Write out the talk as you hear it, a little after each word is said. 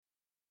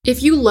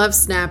If you love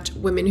Snapped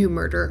Women Who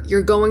Murder,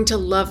 you're going to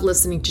love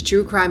listening to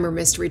true crime or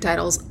mystery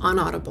titles on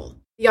Audible.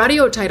 The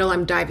audio title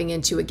I'm diving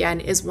into again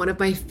is one of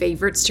my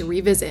favorites to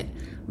revisit,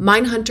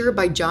 Mindhunter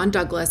by John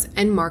Douglas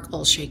and Mark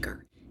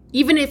Olshaker.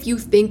 Even if you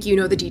think you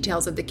know the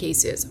details of the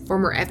cases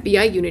former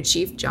FBI unit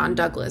chief John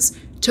Douglas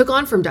took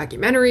on from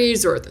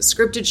documentaries or the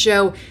scripted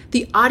show,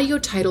 the audio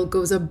title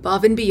goes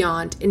above and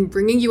beyond in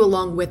bringing you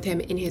along with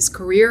him in his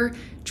career,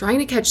 trying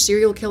to catch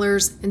serial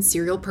killers and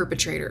serial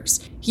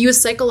perpetrators. He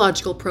used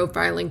psychological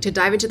profiling to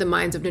dive into the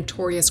minds of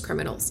notorious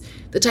criminals.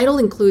 The title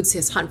includes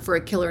his hunt for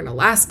a killer in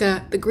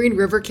Alaska, the Green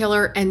River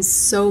Killer, and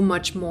so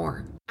much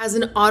more. As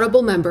an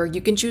Audible member,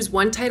 you can choose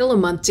one title a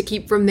month to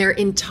keep from their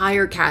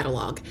entire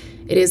catalog.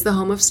 It is the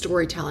home of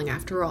storytelling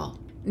after all.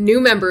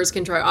 New members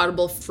can try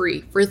Audible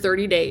free for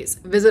 30 days.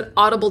 Visit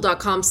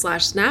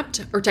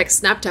audible.com/snapped or text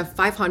SNAP to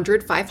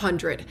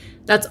 500-500.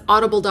 That's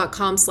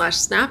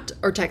audible.com/snapped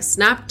or text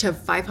SNAP to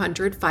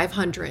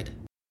 500-500.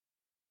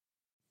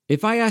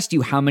 If I asked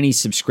you how many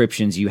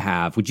subscriptions you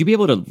have, would you be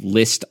able to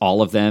list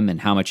all of them and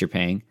how much you're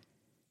paying?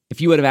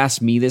 If you would have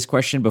asked me this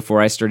question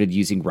before I started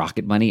using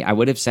Rocket Money, I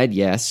would have said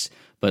yes,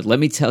 but let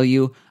me tell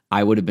you,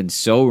 I would have been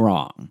so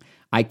wrong.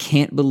 I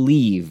can't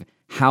believe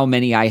how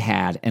many I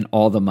had and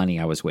all the money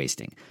I was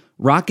wasting.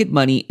 Rocket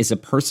Money is a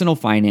personal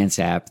finance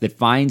app that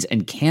finds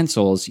and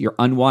cancels your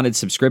unwanted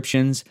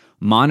subscriptions,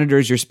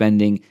 monitors your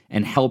spending,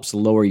 and helps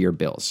lower your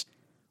bills.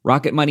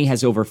 Rocket Money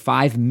has over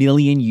 5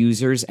 million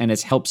users and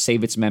has helped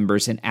save its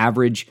members an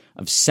average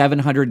of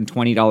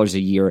 $720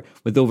 a year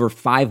with over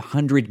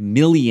 500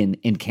 million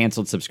in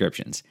canceled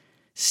subscriptions.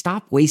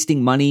 Stop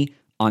wasting money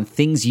on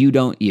things you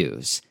don't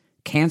use.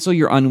 Cancel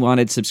your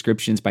unwanted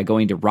subscriptions by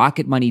going to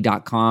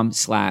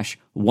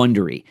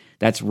rocketmoney.com/Wondery.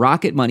 That's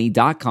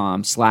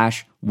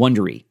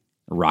rocketmoney.com/Wondery.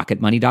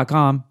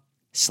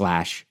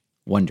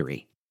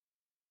 rocketmoney.com/Wondery.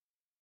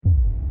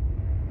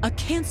 A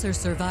cancer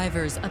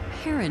survivor's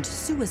apparent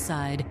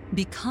suicide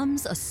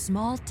becomes a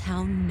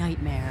small-town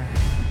nightmare.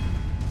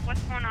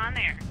 What's going on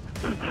there?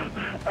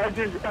 I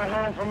just got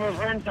home from a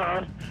friend's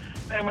house,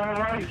 and my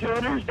wife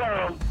killed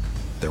herself.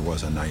 There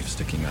was a knife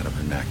sticking out of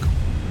her neck.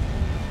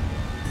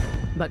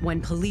 But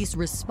when police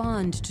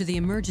respond to the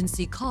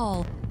emergency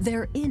call,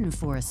 they're in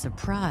for a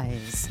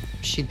surprise.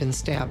 She'd been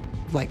stabbed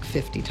like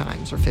 50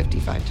 times or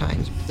 55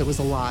 times. It was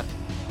a lot.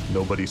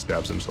 Nobody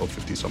stabs themselves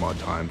 50 some odd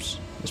times,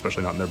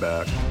 especially not in their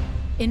back.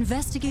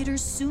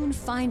 Investigators soon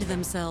find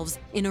themselves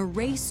in a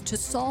race to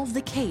solve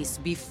the case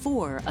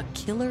before a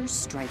killer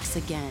strikes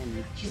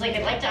again. She's like,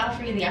 I'd like to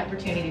offer you the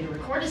opportunity to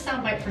record a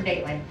soundbite for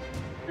Dateline.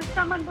 There's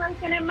someone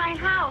breaking in my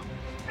house.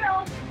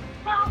 Help!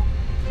 Help!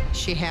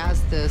 She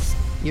has this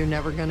 "you're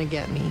never gonna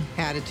get me"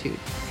 attitude.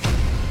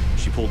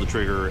 She pulled the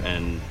trigger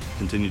and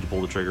continued to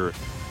pull the trigger.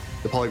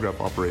 The polygraph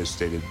operator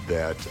stated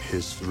that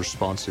his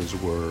responses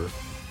were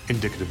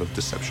indicative of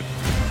deception.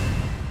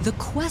 The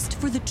quest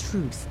for the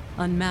truth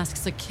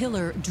unmasks a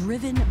killer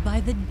driven by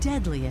the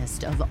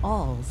deadliest of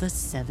all the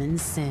 7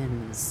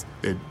 sins.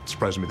 It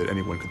surprised me that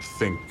anyone could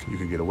think you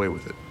could get away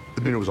with it.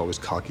 The demeanor was always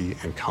cocky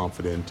and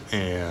confident,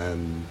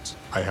 and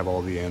I have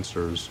all the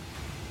answers.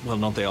 Well,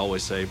 don't they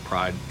always say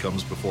pride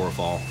comes before a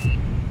fall?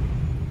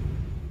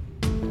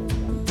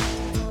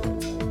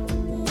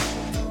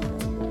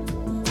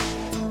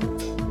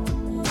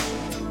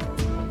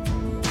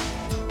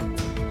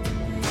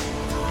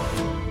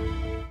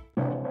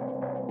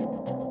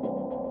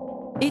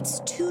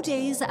 It's 2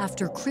 days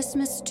after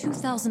Christmas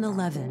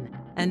 2011,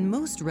 and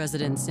most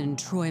residents in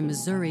Troy,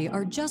 Missouri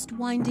are just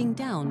winding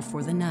down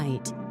for the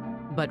night.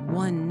 But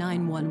one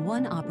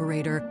 911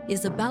 operator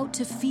is about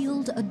to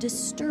field a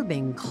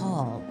disturbing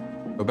call.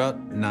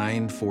 About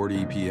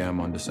 9:40 p.m.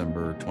 on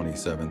December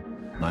 27th,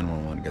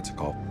 911 gets a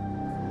call.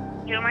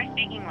 Who am I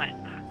speaking with?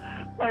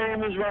 My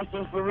name is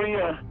Russell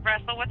Faria.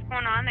 Russell, what's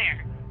going on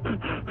there?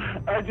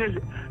 I just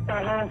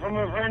got home from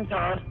a friend's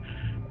house,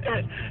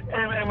 and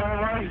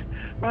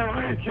my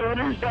wife killed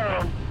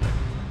herself.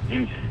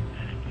 She's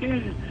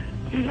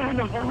on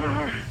the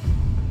floor.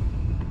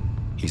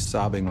 He's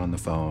sobbing on the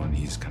phone.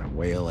 He's kind of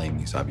wailing.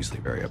 He's obviously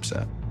very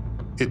upset.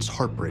 It's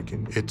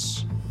heartbreaking.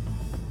 It's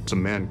a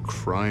man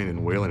crying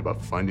and wailing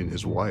about finding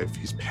his wife.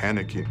 He's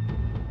panicking.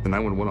 The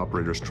 911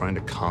 operator is trying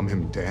to calm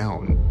him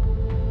down.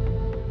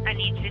 I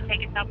need you to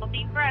take a couple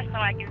deep breaths so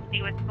I can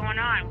see what's going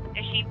on.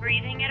 Is she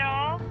breathing at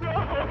all?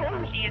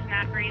 No. She is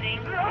not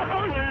breathing? No,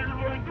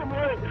 come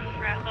on.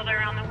 Russell,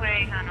 they're on the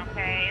way, hon,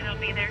 okay? They'll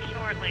be there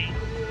shortly.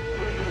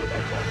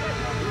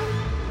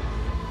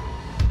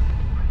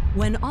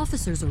 When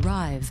officers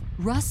arrive,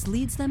 Russ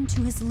leads them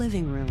to his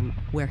living room,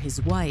 where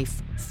his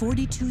wife,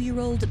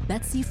 42-year-old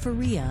Betsy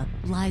Faria,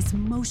 lies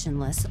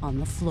motionless on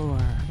the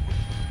floor.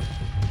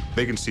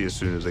 They can see as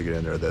soon as they get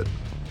in there that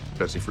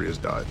Betsy Faria's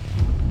died.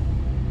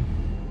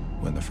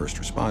 When the first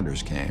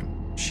responders came,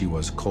 she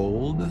was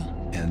cold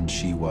and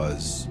she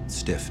was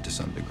stiff to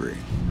some degree.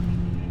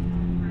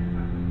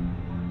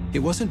 It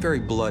wasn't very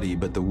bloody,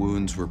 but the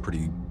wounds were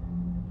pretty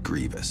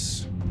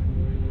grievous.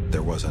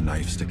 There was a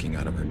knife sticking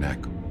out of her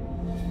neck.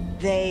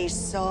 They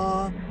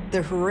saw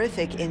the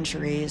horrific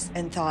injuries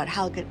and thought,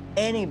 how could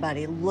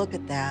anybody look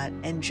at that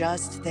and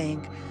just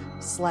think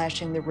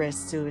slashing the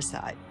wrist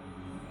suicide?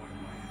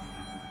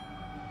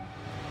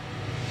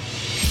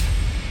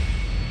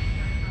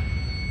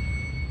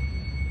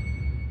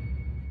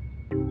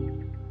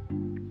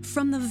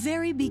 From the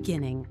very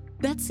beginning,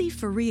 Betsy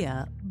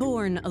Faria,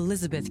 born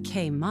Elizabeth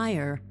K.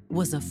 Meyer,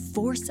 was a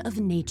force of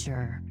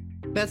nature.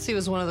 Betsy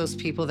was one of those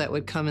people that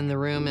would come in the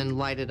room and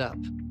light it up.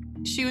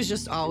 She was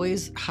just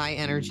always high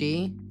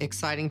energy,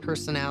 exciting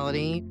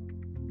personality.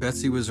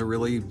 Betsy was a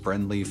really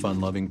friendly,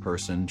 fun-loving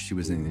person. She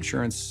was in the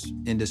insurance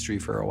industry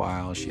for a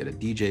while. She had a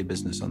DJ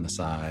business on the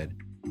side,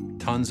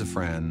 tons of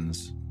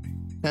friends.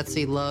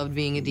 Betsy loved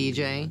being a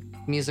DJ.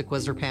 Music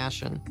was her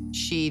passion.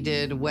 She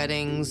did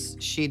weddings.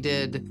 She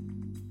did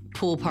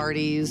pool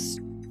parties.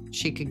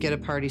 She could get a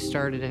party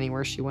started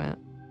anywhere she went.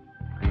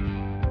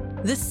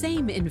 The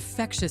same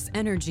infectious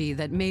energy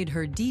that made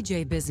her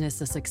DJ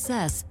business a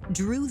success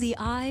drew the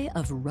eye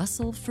of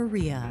Russell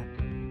Faria.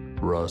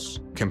 Russ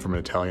came from an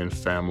Italian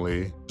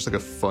family, just like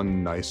a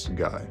fun, nice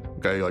guy. A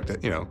guy you like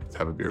to,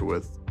 have a beer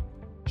with.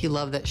 He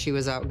loved that she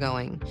was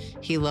outgoing.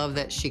 He loved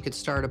that she could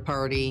start a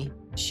party.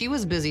 She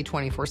was busy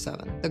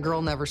 24/7. The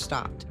girl never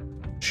stopped.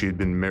 She had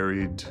been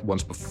married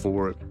once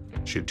before.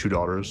 She had 2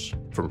 daughters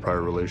from a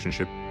prior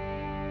relationship.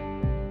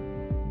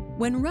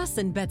 When Russ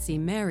and Betsy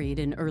married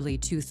in early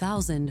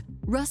 2000,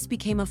 Russ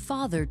became a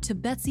father to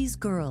Betsy's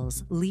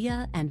girls,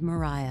 Leah and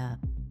Mariah.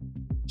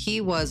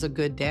 He was a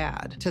good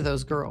dad to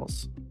those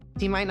girls.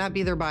 He might not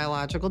be their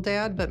biological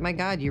dad, but my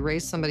God, you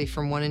raise somebody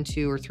from 1 and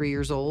 2 or 3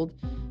 years old,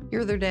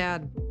 you're their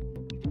dad.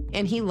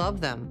 And he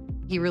loved them.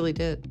 He really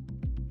did.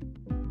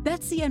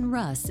 Betsy and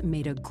Russ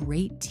made a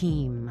great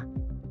team.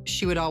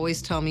 She would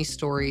always tell me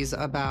stories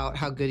about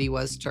how good he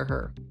was to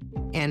her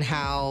and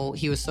how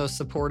he was so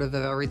supportive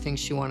of everything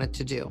she wanted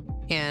to do.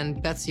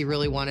 And Betsy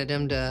really wanted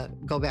him to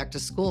go back to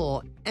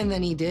school, and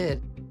then he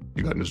did.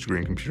 He got his degree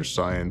in computer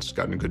science,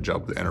 got a good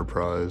job with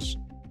Enterprise.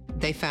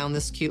 They found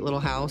this cute little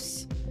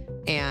house,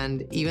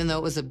 and even though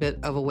it was a bit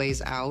of a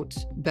ways out,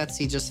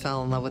 Betsy just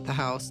fell in love with the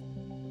house.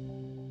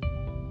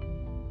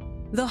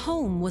 The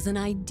home was an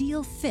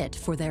ideal fit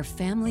for their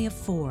family of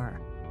 4.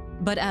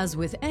 But as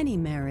with any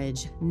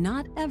marriage,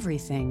 not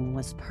everything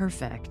was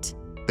perfect.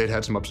 They'd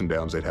had some ups and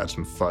downs. They'd had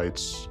some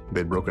fights.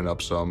 They'd broken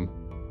up some.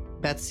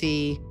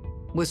 Betsy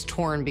was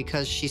torn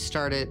because she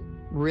started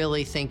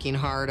really thinking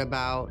hard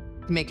about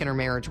making her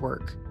marriage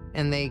work.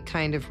 And they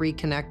kind of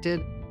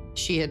reconnected.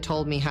 She had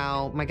told me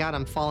how, my God,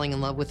 I'm falling in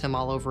love with him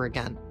all over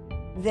again.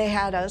 They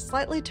had a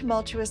slightly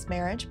tumultuous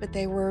marriage, but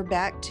they were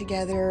back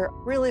together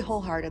really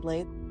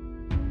wholeheartedly.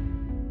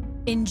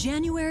 In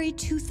January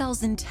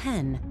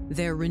 2010,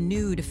 their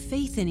renewed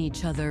faith in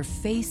each other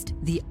faced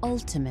the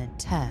ultimate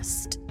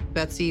test.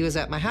 Betsy was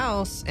at my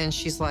house, and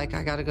she's like,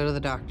 I got to go to the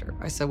doctor.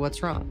 I said,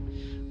 what's wrong?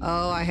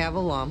 Oh, I have a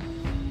lump.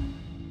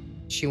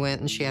 She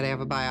went and she had to have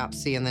a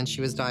biopsy, and then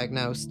she was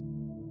diagnosed.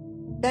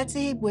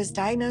 Betsy was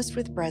diagnosed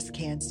with breast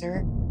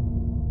cancer.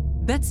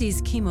 Betsy's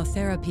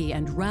chemotherapy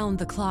and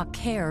round-the-clock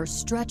care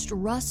stretched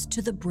Russ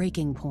to the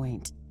breaking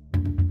point.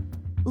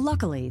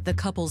 Luckily, the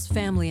couple's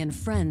family and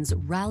friends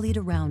rallied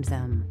around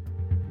them.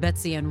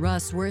 Betsy and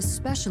Russ were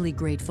especially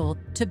grateful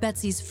to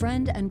Betsy's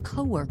friend and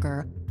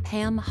coworker,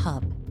 Pam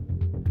Hupp.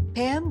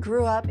 Pam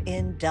grew up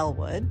in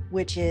Dellwood,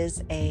 which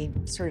is a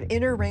sort of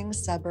inner ring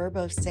suburb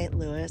of St.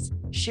 Louis.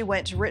 She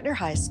went to Rittner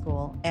High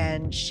School,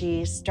 and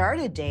she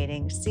started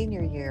dating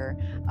senior year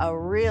a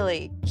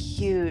really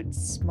cute,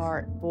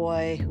 smart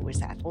boy who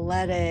was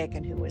athletic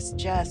and who was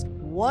just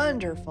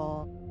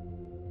wonderful.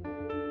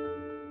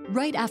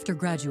 Right after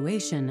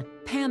graduation,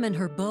 Pam and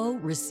her beau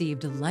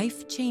received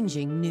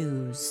life-changing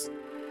news.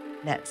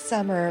 That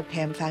summer,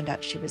 Pam found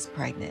out she was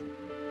pregnant.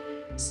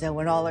 So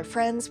when all her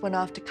friends went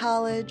off to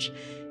college,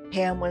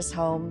 Pam was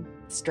home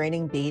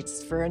straining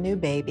beats for a new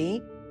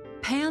baby.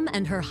 Pam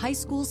and her high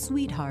school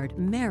sweetheart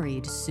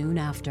married soon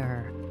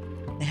after.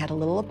 They had a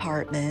little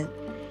apartment,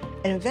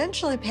 and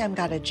eventually Pam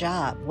got a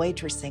job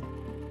waitressing.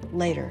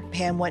 Later,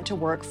 Pam went to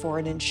work for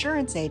an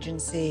insurance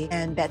agency,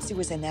 and Betsy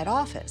was in that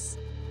office.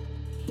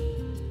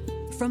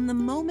 From the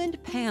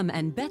moment Pam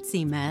and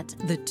Betsy met,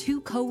 the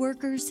 2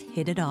 coworkers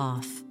hit it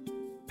off.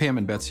 Pam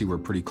and Betsy were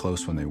pretty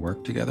close when they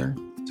worked together.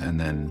 And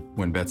then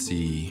when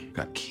Betsy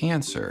got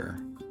cancer,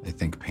 I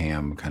think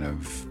Pam kind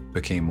of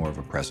became more of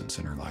a presence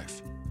in her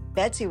life.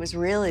 Betsy was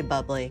really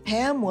bubbly.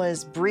 Pam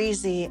was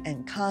breezy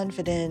and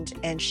confident,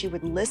 and she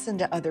would listen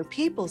to other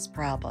people's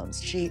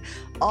problems. She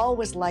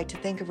always liked to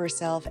think of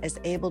herself as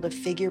able to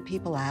figure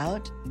people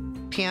out.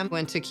 Pam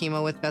went to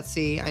chemo with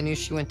Betsy. I knew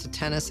she went to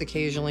tennis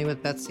occasionally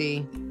with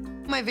Betsy.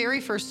 My very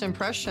first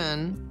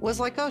impression was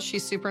like, oh,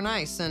 she's super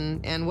nice,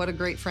 and what a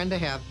great friend to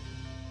have.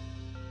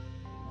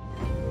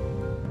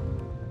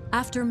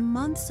 After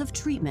months of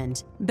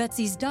treatment,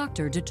 Betsy's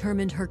doctor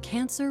determined her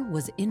cancer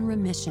was in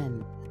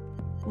remission.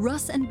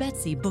 Russ and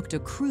Betsy booked a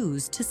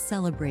cruise to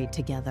celebrate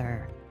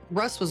together.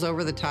 Russ was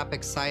over the top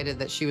excited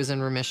that she was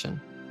in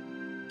remission.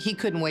 He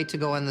couldn't wait to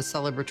go on the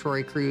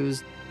celebratory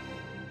cruise.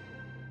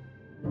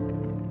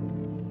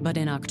 But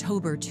in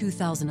October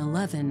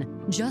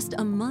 2011, just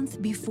a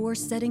month before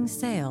setting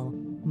sail,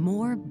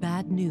 more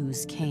bad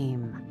news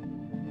came.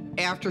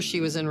 After she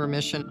was in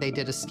remission, they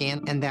did a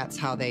scan, and that's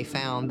how they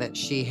found that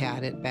she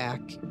had it back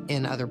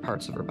in other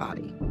parts of her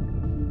body.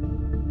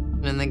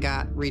 And they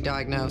got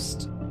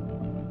re-diagnosed.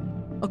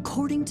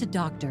 According to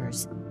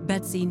doctors,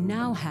 Betsy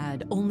now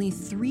had only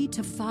 3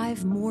 to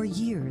 5 more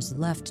years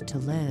left to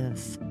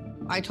live.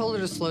 I told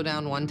her to slow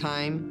down one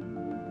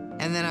time,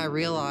 and then I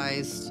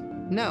realized,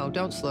 no,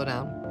 don't slow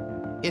down.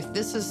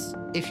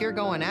 If you're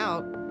going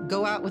out,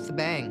 go out with a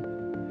bang.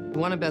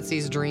 One of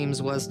Betsy's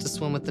dreams was to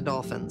swim with the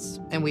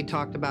dolphins, and we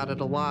talked about it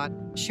a lot.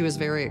 She was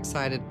very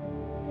excited.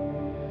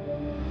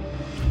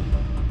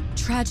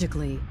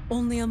 Tragically,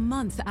 only a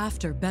month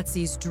after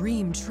Betsy's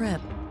dream trip,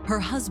 her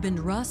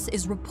husband Russ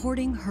is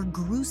reporting her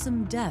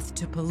gruesome death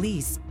to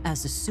police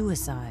as a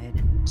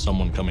suicide.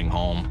 Someone coming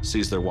home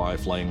sees their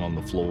wife laying on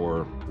the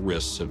floor,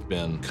 wrists have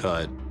been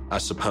cut. I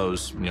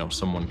suppose,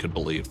 someone could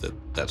believe that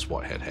that's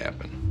what had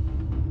happened.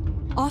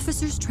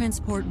 Officers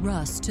transport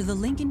Russ to the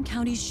Lincoln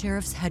County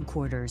Sheriff's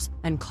headquarters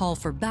and call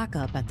for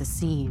backup at the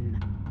scene.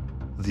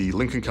 The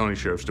Lincoln County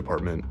Sheriff's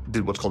Department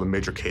did what's called a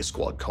major case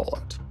squad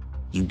call-out.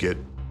 You get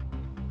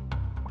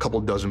a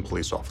couple dozen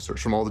police officers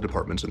from all the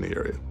departments in the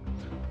area.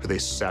 They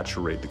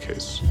saturate the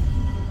case.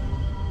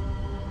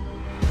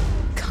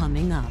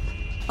 Coming up,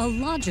 a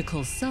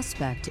logical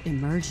suspect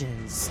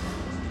emerges.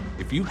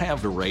 If you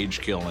have the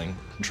rage killing,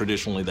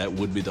 traditionally that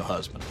would be the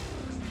husband.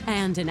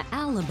 And an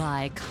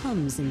alibi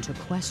comes into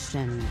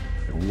question.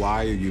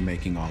 Why are you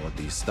making all of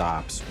these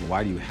stops?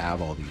 Why do you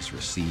have all these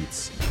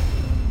receipts?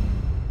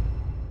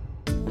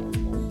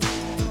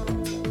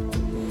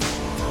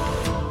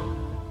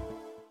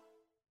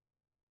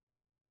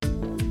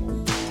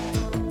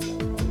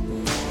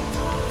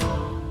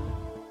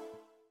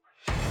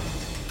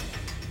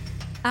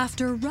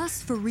 After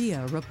Russ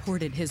Faria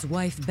reported his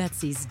wife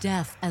Betsy's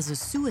death as a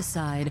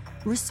suicide,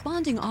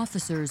 responding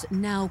officers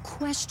now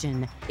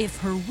question if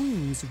her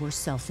wounds were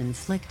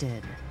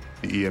self-inflicted.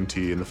 The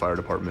EMT and the fire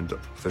department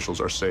officials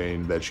are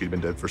saying that she'd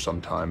been dead for some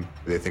time.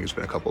 They think it's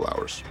been a couple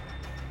hours.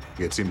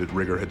 It seemed that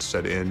rigor had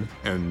set in,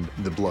 and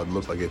the blood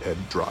looked like it had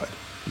dried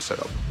and set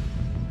up.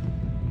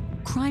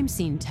 Crime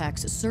scene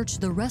techs search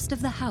the rest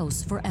of the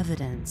house for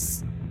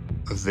evidence.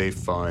 They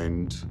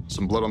find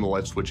some blood on the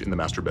light switch in the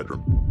master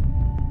bedroom.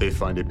 They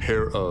find a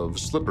pair of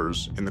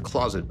slippers in the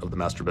closet of the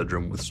master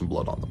bedroom with some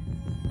blood on them.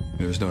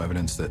 There's no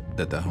evidence that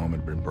the home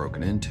had been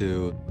broken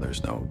into.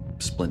 There's no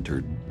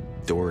splintered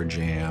door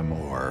jamb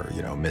or,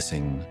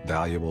 missing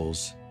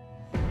valuables.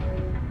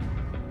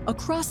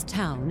 Across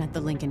town at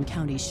the Lincoln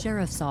County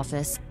Sheriff's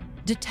Office,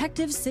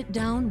 detectives sit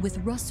down with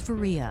Russ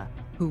Faria,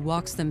 who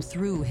walks them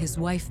through his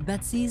wife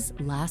Betsy's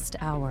last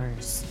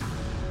hours.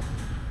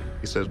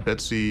 He says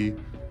Betsy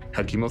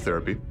had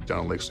chemotherapy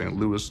down in Lake St.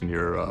 Louis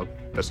near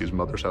Betsy's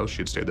mother's house. She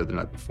had stayed there the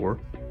night before.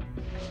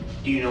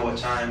 Do you know what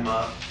time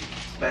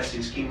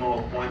Betsy's chemo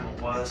appointment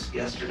was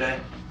yesterday?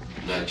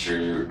 Not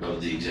sure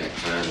of the exact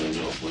time. I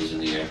know it was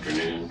in the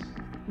afternoon.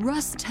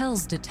 Russ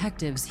tells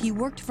detectives he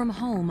worked from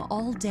home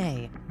all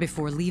day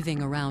before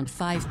leaving around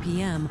 5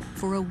 p.m.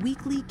 for a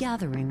weekly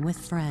gathering with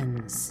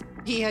friends.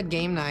 He had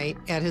game night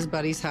at his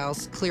buddy's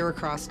house, clear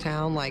across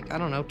town,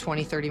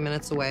 20, 30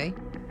 minutes away.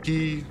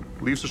 He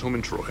leaves his home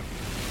in Troy.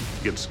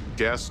 He gets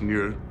gas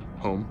near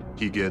home.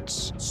 He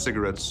gets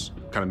cigarettes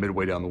kind of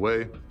midway down the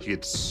way. He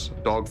gets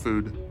dog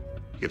food.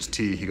 He gets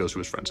tea. He goes to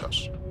his friend's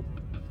house.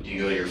 Do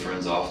you go to your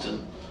friends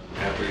often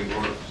after he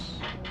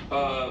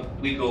works?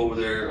 We go over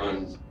there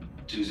on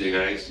Tuesday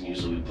nights, and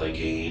usually we play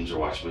games or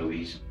watch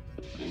movies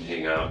and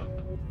hang out.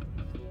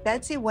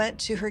 Betsy went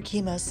to her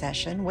chemo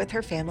session with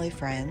her family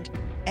friend,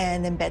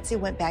 and then Betsy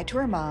went back to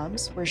her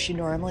mom's, where she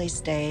normally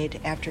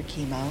stayed after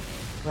chemo.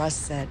 Russ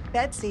said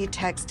Betsy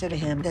texted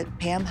him that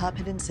Pam Hupp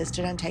had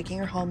insisted on taking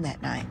her home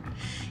that night.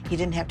 He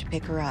didn't have to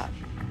pick her up.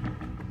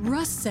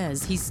 Russ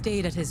says he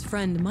stayed at his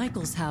friend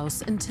Michael's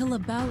house until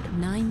about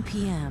 9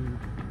 p.m.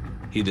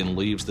 He then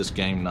leaves this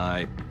game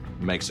night,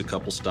 makes a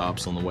couple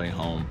stops on the way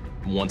home.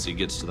 Once he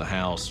gets to the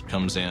house,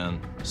 comes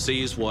in,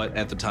 sees what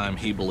at the time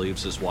he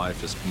believes his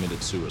wife has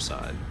committed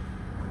suicide.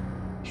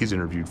 He's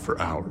interviewed for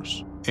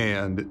hours.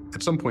 And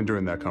at some point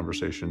during that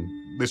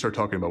conversation, they start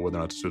talking about whether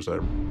or not it's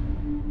suicide.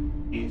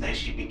 Do you think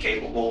she'd be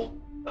capable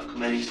of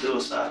committing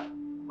suicide?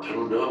 I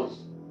don't know.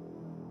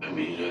 I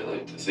mean, I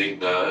like to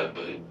think not,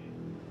 but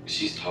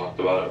she's talked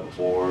about it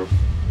before.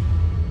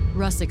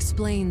 Russ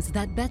explains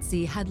that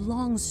Betsy had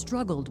long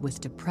struggled with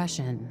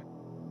depression.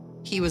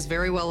 He was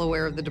very well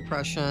aware of the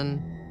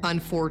depression.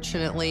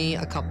 Unfortunately,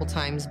 a couple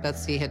times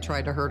Betsy had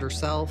tried to hurt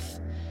herself,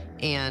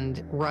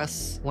 and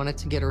Russ wanted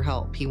to get her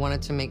help. He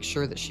wanted to make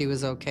sure that she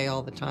was okay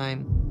all the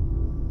time.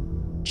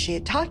 She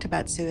had talked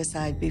about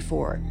suicide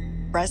before.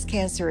 Breast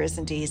cancer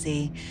isn't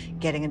easy.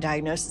 Getting a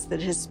diagnosis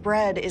that has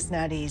spread is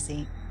not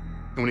easy.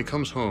 And when he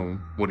comes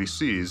home, what he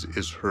sees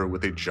is her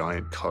with a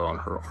giant cut on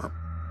her arm.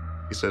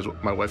 He says,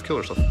 my wife killed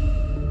herself.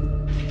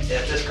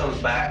 If this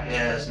comes back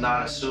as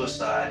not a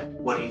suicide,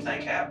 what do you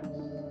think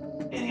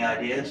happened? Any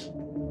ideas?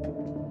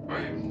 I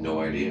have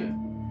no idea.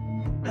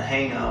 the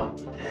hang up,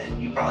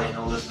 and you probably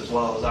know this as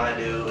well as I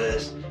do,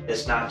 is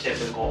it's not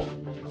typical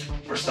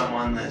for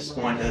someone that's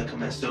going to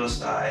commit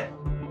suicide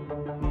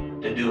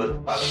to do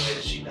it by the way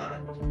that she done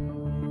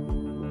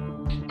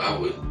it. I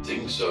would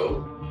think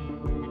so.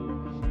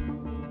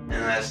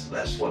 And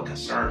that's what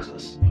concerns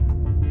us.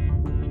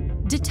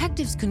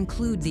 Detectives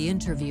conclude the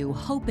interview,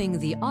 hoping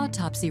the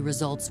autopsy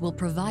results will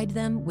provide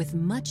them with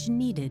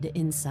much-needed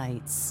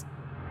insights.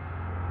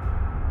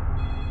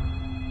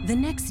 The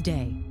next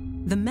day,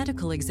 the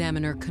medical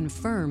examiner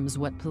confirms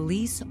what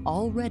police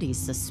already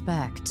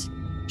suspect.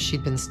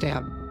 She'd been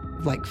stabbed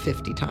like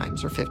 50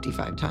 times or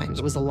 55 times.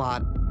 It was a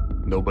lot.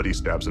 Nobody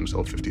stabs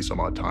themselves 50 some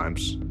odd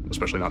times,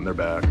 especially not in their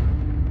back.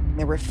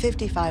 There were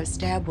 55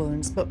 stab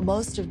wounds, but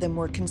most of them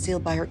were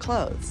concealed by her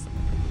clothes.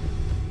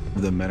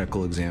 The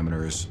medical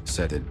examiners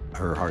said that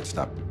her heart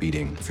stopped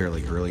beating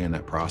fairly early in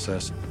that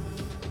process.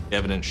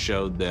 Evidence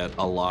showed that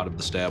a lot of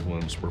the stab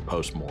wounds were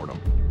post-mortem.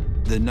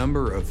 The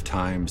number of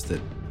times that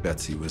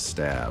Betsy was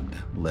stabbed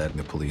led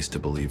the police to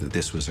believe that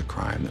this was a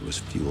crime that was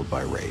fueled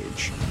by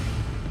rage.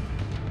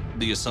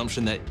 The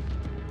assumption that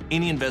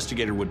any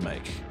investigator would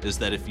make is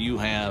that if you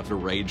have a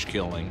rage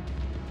killing,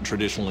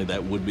 traditionally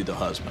that would be the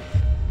husband.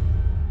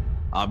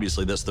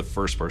 Obviously, that's the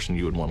first person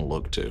you would want to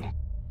look to.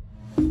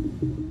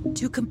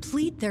 To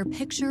complete their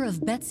picture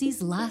of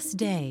Betsy's last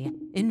day,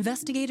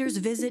 investigators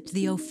visit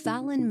the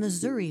O'Fallon,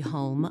 Missouri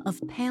home of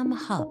Pam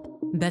Hupp,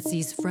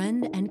 Betsy's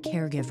friend and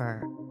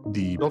caregiver.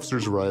 The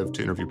officers arrived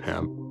to interview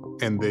Pam,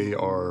 and they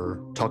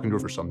are talking to her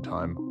for some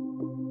time,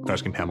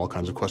 asking Pam all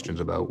kinds of questions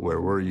about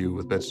where were you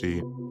with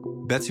Betsy.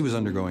 Betsy was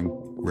undergoing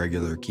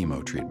regular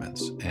chemo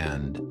treatments,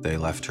 and they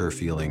left her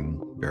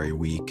feeling very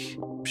weak.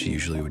 She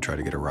usually would try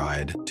to get a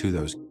ride to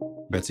those.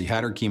 Betsy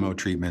had her chemo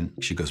treatment.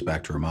 She goes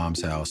back to her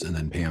mom's house, and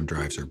then Pam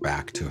drives her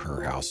back to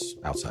her house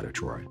outside of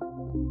Troy.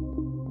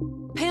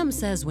 Pam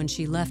says when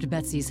she left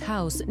Betsy's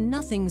house,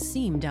 nothing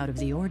seemed out of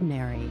the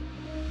ordinary.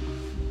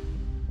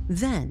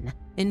 Then,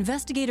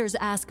 investigators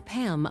ask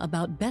Pam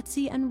about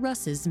Betsy and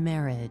Russ's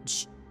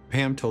marriage.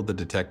 Pam told the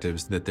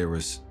detectives that there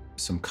was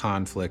some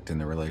conflict in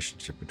the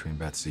relationship between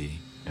Betsy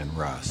and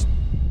Russ.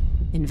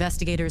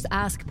 Investigators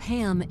ask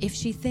Pam if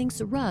she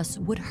thinks Russ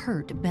would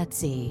hurt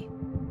Betsy.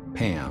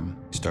 Pam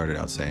started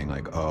out saying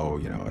like, oh,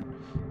 you know, it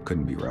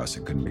couldn't be Russ,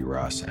 it couldn't be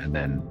Russ. And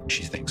then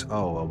she thinks,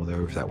 oh, well,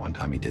 there was that one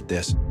time he did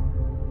this.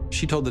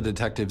 She told the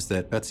detectives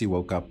that Betsy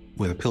woke up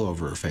with a pillow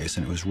over her face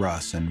and it was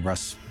Russ. And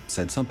Russ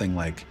said something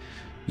like,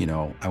 you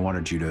know, I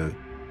wanted you to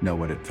know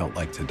what it felt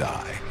like to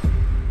die.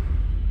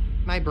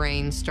 My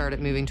brain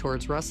started moving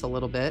towards Russ a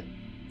little bit.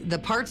 The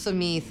parts of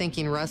me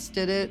thinking Russ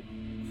did it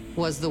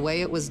was the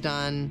way it was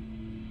done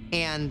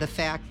and the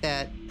fact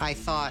that I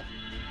thought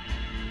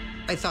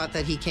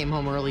that he came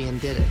home early and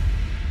did it.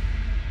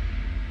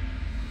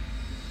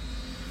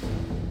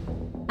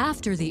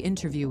 After the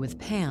interview with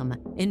Pam,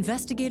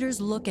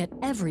 investigators look at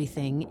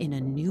everything in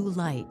a new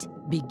light,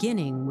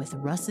 beginning with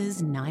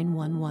Russ's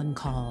 911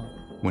 call.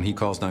 When he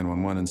calls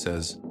 911 and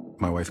says,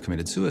 my wife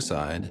committed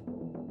suicide,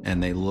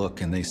 and they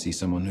look and they see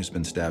someone who's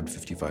been stabbed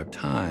 55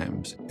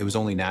 times, it was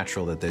only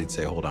natural that they'd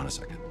say, hold on a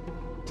second.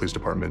 Police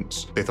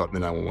departments, they thought the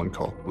 911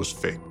 call was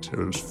faked, it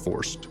was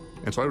forced.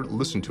 And so I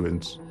listened to it,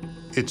 and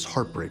it's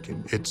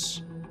heartbreaking.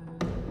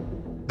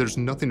 There's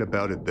nothing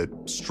about it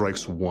that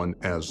strikes one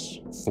as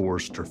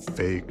forced or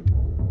faked.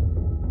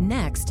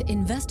 Next,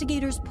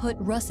 investigators put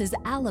Russ's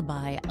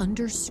alibi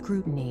under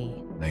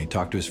scrutiny. They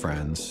talked to his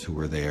friends who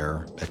were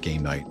there at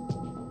game night.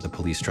 The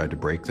police tried to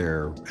break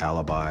their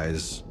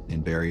alibis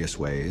in various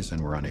ways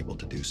and were unable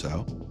to do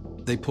so.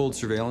 They pulled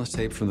surveillance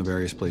tape from the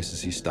various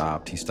places he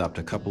stopped. He stopped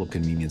a couple of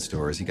convenience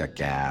stores. He got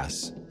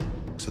gas.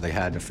 So they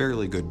had a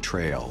fairly good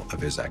trail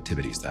of his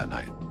activities that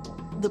night.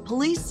 The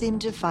police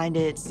seemed to find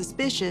it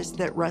suspicious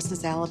that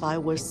Russ's alibi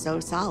was so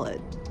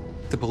solid.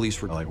 The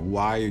police were like,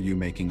 why are you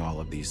making all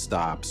of these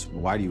stops?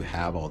 Why do you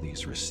have all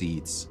these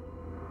receipts?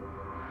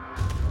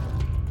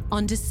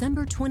 On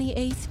December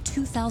 28,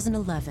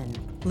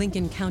 2011,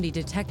 Lincoln County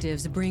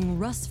detectives bring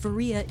Russ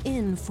Faria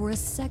in for a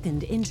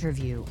second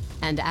interview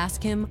and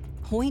ask him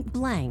point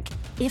blank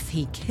if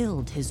he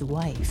killed his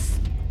wife.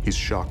 He's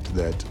shocked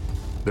that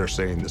they're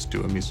saying this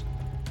to him. He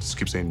just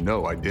keeps saying,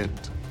 no, I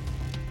didn't.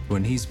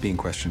 When he's being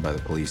questioned by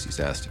the police, he's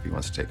asked if he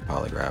wants to take a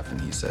polygraph,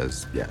 and he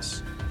says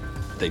yes.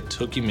 They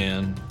took him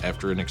in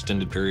after an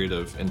extended period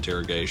of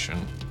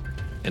interrogation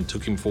and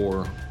took him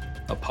for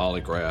a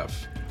polygraph.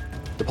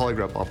 The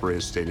polygraph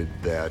operator stated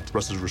that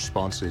Russ's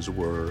responses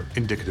were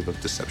indicative of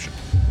deception.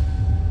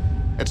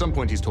 At some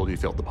point, he's told he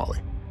failed the poly,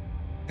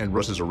 and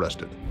Russ is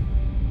arrested.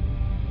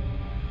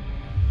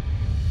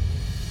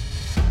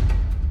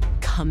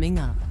 Coming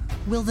up,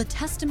 will the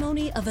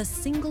testimony of a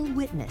single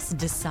witness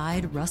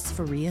decide Russ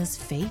Faria's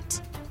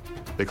fate?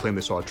 They claim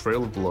they saw a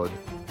trail of blood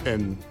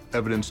and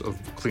evidence of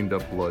cleaned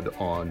up blood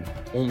on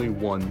only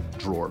one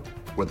drawer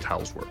where the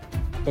towels were.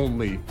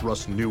 Only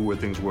Russ knew where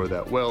things were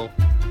that well.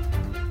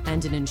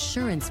 And an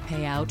insurance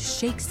payout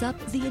shakes up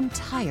the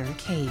entire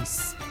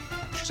case.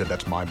 She said,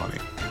 that's my money.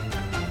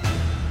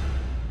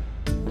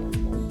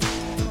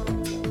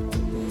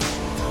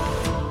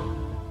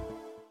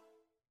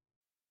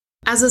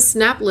 As a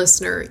Snap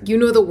listener, you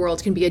know the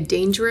world can be a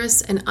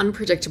dangerous and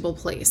unpredictable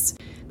place.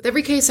 With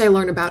every case I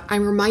learn about,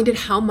 I'm reminded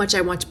how much I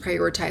want to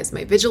prioritize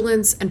my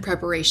vigilance and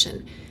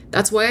preparation.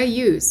 That's why I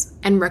use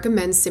and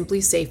recommend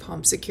Simply Safe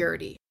Home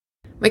Security.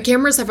 My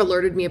cameras have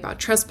alerted me about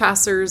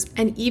trespassers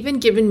and even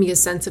given me a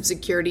sense of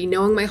security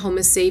knowing my home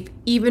is safe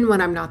even when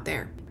I'm not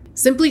there.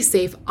 Simply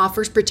Safe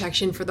offers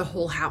protection for the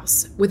whole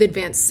house with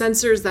advanced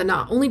sensors that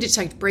not only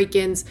detect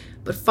break-ins,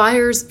 but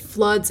fires,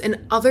 floods,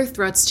 and other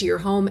threats to your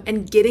home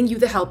and getting you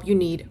the help you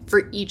need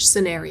for each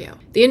scenario.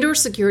 The indoor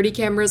security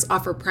cameras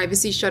offer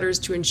privacy shutters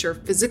to ensure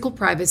physical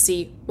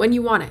privacy when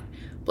you want it.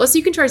 Plus,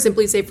 you can try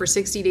Simply Safe for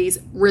 60 days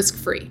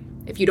risk-free.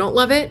 If you don't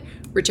love it,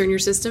 return your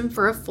system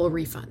for a full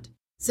refund.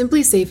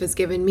 Simply Safe has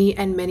given me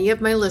and many of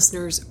my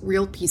listeners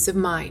real peace of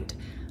mind.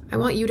 I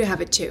want you to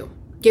have it too.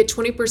 Get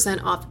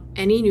 20% off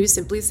any new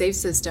Simply Safe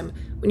system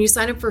when you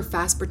sign up for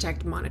Fast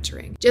Protect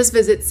monitoring. Just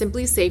visit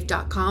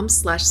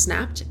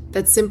simplysafe.com/snapped.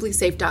 That's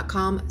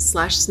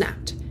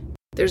simplysafe.com/snapped.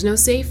 There's no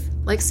safe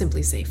like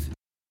Simply Safe.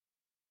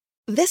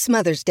 This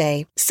Mother's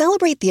Day,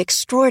 celebrate the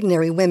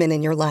extraordinary women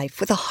in your life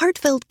with a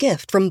heartfelt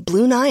gift from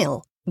Blue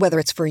Nile. Whether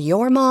it's for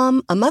your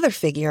mom, a mother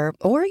figure,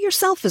 or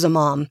yourself as a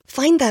mom,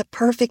 find that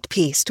perfect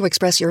piece to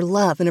express your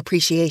love and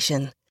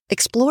appreciation.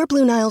 Explore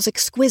Blue Nile's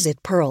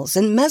exquisite pearls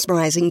and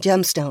mesmerizing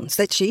gemstones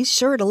that she's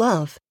sure to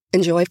love.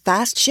 Enjoy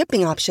fast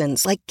shipping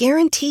options like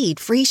guaranteed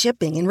free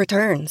shipping and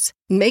returns.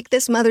 Make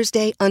this Mother's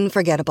Day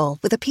unforgettable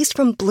with a piece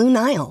from Blue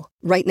Nile.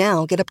 Right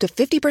now, get up to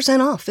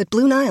 50% off at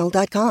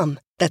BlueNile.com.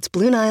 That's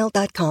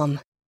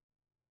BlueNile.com.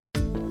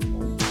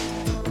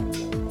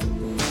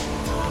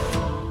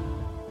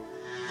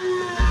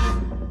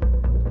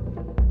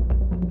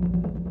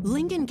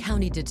 Lincoln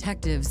County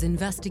detectives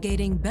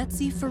investigating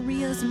Betsy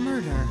Faria's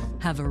murder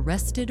have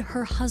arrested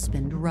her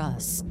husband,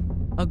 Russ.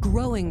 A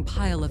growing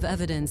pile of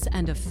evidence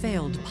and a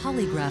failed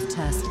polygraph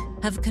test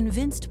have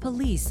convinced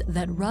police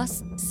that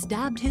Russ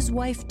stabbed his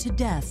wife to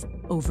death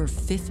over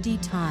 50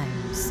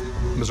 times.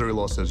 Missouri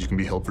law says you can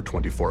be held for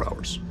 24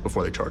 hours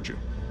before they charge you.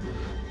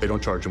 They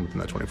don't charge him within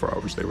that 24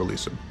 hours, they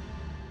release him.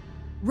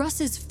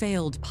 Russ's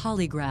failed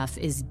polygraph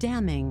is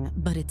damning,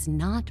 but it's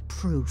not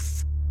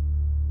proof.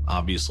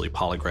 Obviously,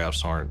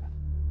 polygraphs aren't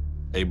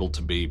able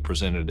to be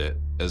presented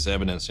as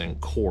evidence in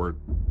court.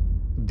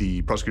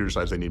 The prosecutor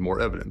decides they need more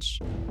evidence.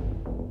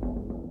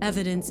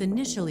 Evidence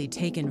initially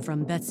taken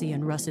from Betsy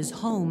and Russ's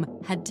home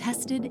had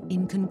tested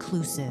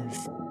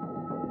inconclusive.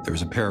 There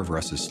was a pair of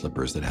Russ's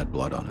slippers that had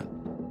blood on it,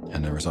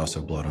 and there was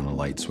also blood on a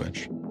light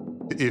switch.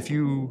 If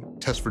you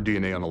test for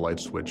DNA on a light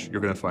switch,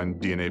 you're going to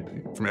find DNA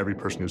from every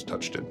person who's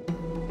touched it.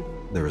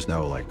 There was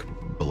no,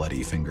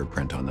 bloody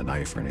fingerprint on the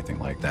knife or anything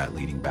like that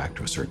leading back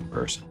to a certain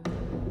person.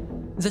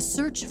 The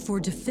search for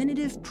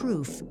definitive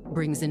proof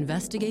brings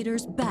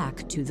investigators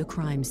back to the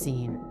crime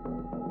scene.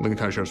 Lincoln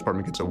County Sheriff's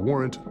Department gets a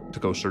warrant to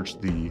go search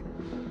the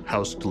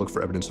house to look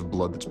for evidence of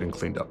blood that's been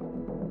cleaned up.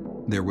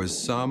 There was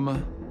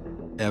some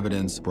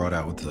evidence brought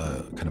out with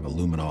a kind of a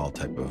luminol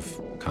type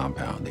of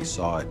compound. They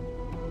saw it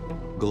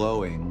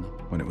glowing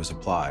when it was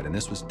applied, and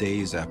this was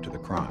days after the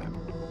crime.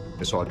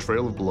 They saw a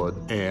trail of blood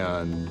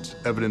and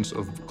evidence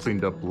of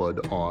cleaned up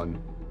blood on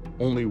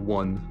only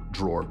one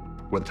drawer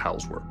where the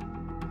towels were.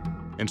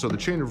 And so the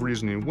chain of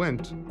reasoning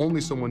went,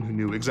 only someone who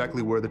knew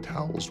exactly where the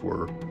towels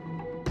were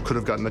could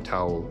have gotten the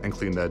towel and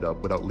cleaned that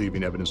up without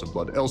leaving evidence of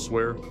blood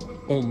elsewhere.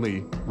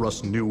 Only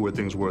Russ knew where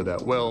things were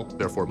that well,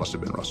 therefore it must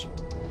have been Russ.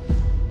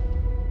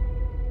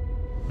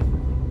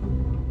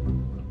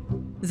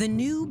 The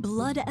new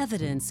blood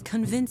evidence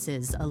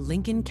convinces a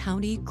Lincoln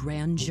County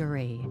grand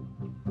jury.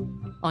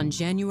 On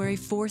January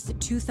 4th,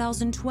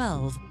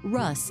 2012,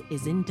 Russ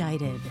is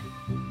indicted.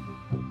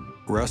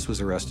 Russ was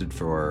arrested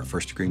for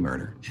first-degree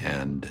murder,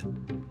 and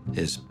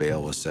his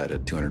bail was set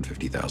at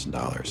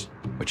 $250,000,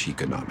 which he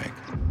could not make.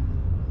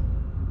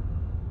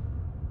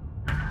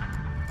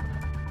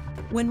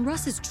 When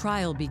Russ's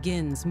trial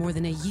begins more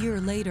than a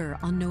year later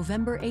on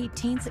November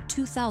 18th,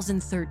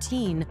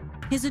 2013,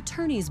 his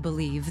attorneys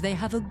believe they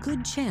have a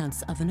good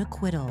chance of an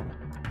acquittal.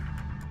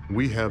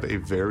 We have a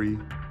very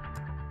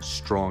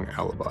strong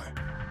alibi.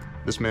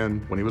 This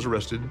man, when he was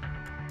arrested,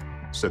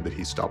 said that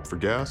he stopped for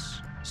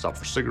gas, stopped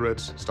for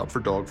cigarettes, stopped for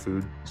dog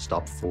food,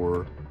 stopped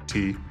for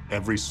tea.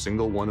 Every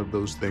single one of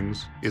those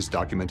things is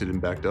documented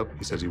and backed up.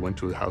 He says he went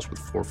to a house with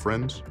 4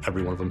 friends.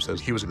 Every one of them says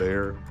he was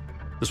there.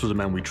 This was a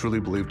man we truly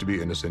believed to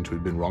be innocent, who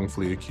had been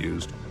wrongfully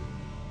accused.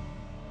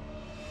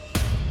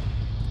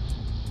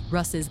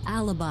 Russ's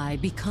alibi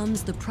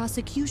becomes the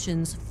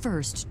prosecution's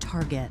first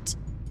target.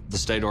 The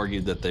state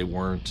argued that they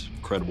weren't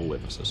credible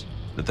witnesses,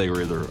 that they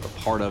were either a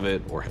part of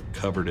it or had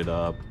covered it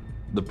up.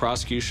 The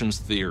prosecution's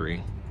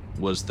theory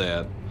was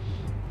that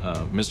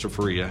Mr.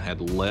 Faria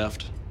had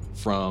left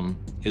from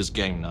his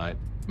game night,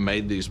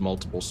 made these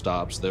multiple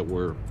stops that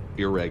were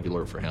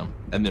irregular for him,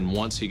 and then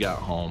once he got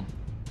home,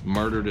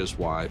 murdered his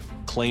wife,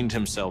 cleaned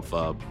himself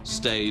up,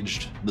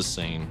 staged the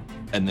scene,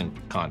 and then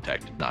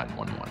contacted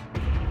 911.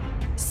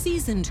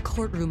 Seasoned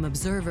courtroom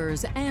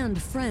observers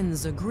and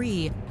friends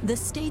agree the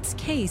state's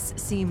case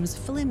seems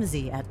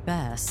flimsy at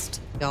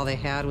best. All they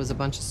had was a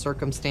bunch of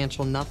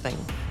circumstantial nothing.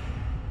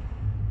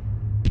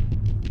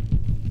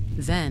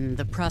 Then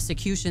the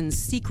prosecution's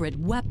secret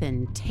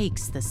weapon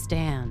takes the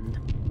stand.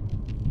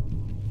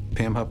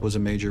 Pam Hupp was a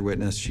major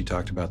witness. She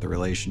talked about the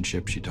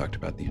relationship. She talked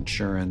about the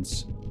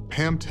insurance.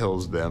 Pam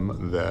tells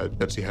them that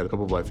Betsy had a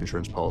couple of life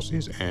insurance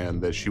policies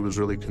and that she was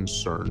really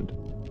concerned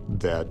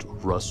that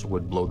Russ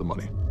would blow the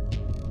money.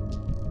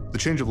 The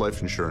change of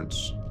life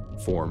insurance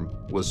form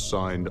was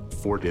signed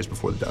 4 days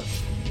before the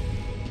death.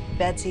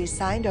 Betsy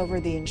signed over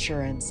the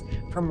insurance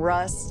from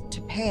Russ to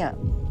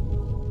Pam.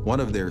 One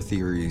of their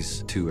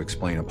theories to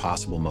explain a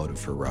possible motive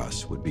for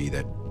Russ would be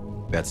that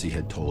Betsy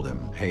had told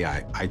him, hey,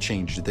 I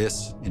changed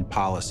this in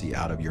policy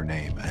out of your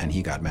name, and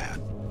he got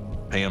mad.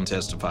 Pam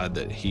testified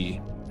that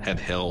he had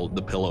held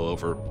the pillow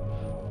over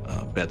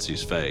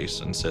Betsy's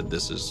face and said,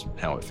 this is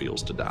how it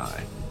feels to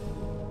die.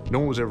 No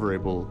one was ever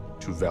able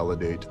to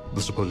validate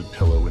the supposed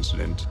pillow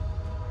incident.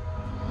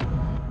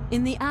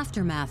 In the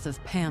aftermath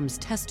of Pam's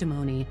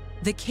testimony,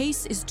 the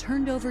case is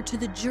turned over to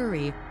the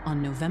jury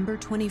on November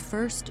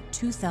 21st,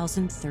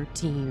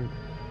 2013.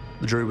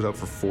 The jury was out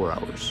for 4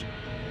 hours.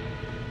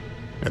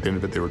 At the end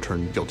of it, they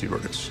returned guilty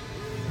verdicts.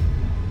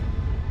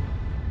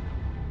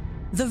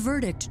 The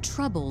verdict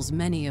troubles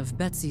many of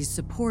Betsy's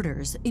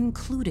supporters,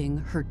 including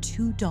her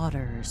 2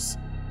 daughters.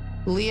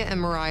 Leah and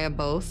Mariah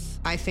both,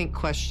 I think,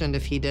 questioned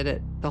if he did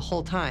it the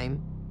whole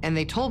time. And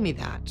they told me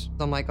that.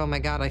 I'm like, oh my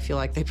God, I feel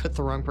like they put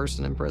the wrong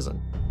person in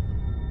prison.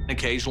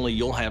 Occasionally,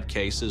 you'll have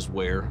cases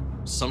where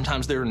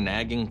sometimes there are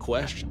nagging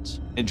questions.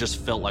 It just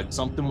felt like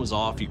something was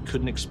off. You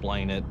couldn't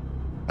explain it.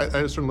 I had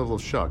a certain level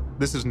of shock.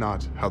 This is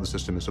not how the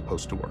system is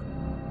supposed to work.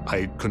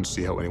 I couldn't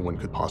see how anyone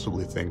could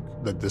possibly think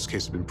that this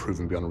case had been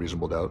proven beyond a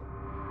reasonable doubt.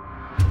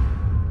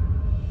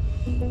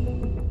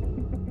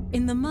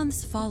 In the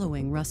months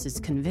following Russ's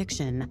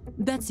conviction,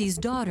 Betsy's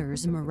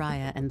daughters,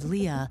 Mariah and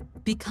Leah,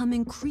 become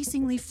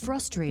increasingly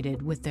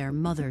frustrated with their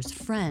mother's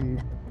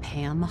friend,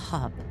 Pam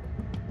Hupp.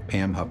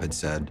 Pam Hupp had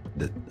said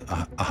that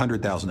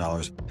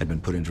 $100,000 had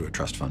been put into a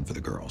trust fund for the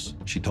girls.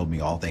 She told me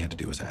all they had to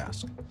do was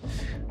ask.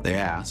 They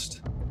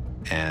asked,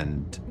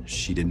 and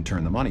she didn't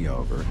turn the money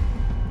over.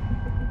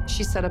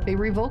 She set up a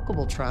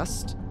revocable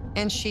trust,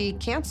 and she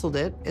canceled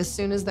it as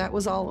soon as that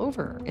was all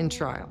over in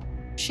trial.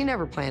 She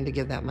never planned to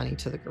give that money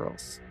to the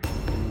girls.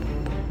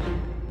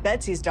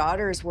 Betsy's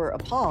daughters were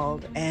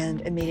appalled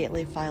and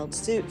immediately filed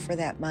suit for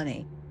that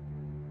money.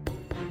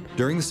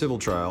 During the civil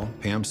trial,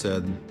 Pam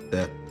said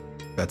that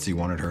Betsy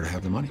wanted her to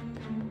have the money,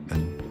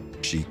 and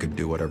she could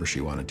do whatever she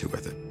wanted to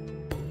with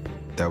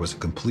it. That was a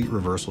complete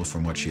reversal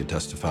from what she had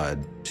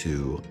testified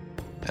to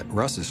at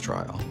Russ's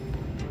trial.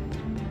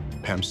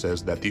 Pam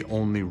says that the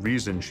only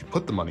reason she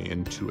put the money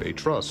into a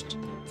trust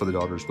for the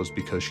daughters was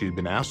because she had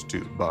been asked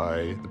to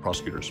by the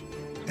prosecutors.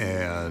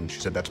 And she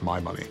said, that's my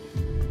money.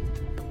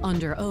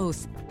 Under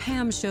oath,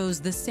 Pam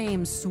shows the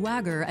same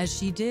swagger as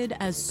she did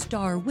as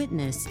star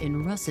witness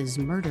in Russ's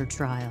murder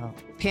trial.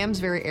 Pam's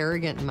very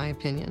arrogant, in my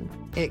opinion.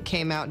 It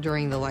came out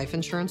during the life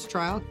insurance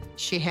trial.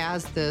 She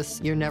has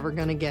this, you're never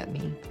gonna get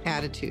me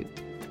attitude.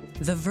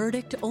 The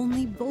verdict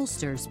only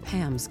bolsters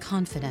Pam's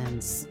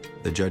confidence.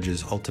 The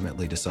judges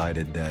ultimately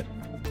decided that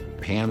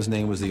Pam's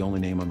name was the only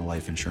name on the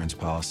life insurance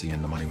policy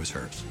and the money was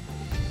hers.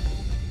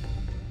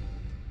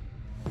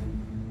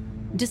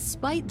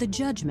 Despite the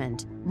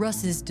judgment,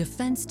 Russ's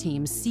defense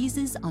team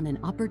seizes on an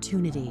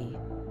opportunity.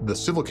 The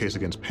civil case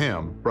against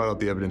Pam brought out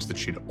the evidence that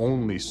she'd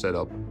only set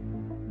up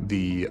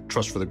the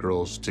trust for the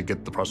girls to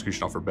get the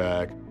prosecution off her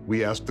back.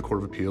 We asked the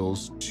Court of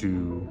Appeals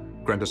to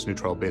grant us a new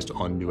trial based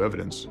on new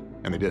evidence,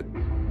 and they did.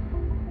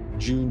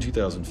 June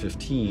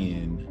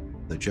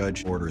 2015, the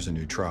judge orders a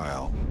new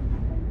trial.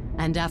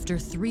 And after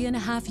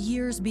 3.5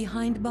 years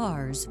behind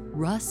bars,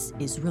 Russ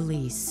is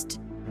released.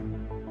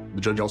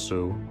 The judge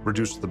also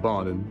reduced the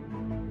bond, and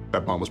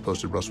that bond was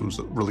posted. Russ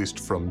was released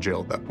from jail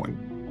at that point.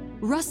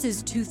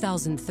 Russ's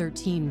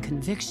 2013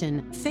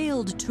 conviction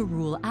failed to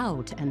rule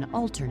out an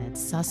alternate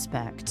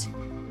suspect.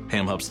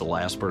 Pam Hupp's the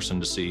last person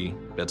to see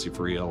Betsy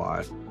Faria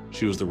alive.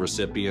 She was the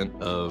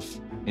recipient of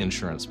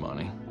insurance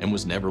money and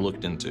was never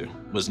looked into,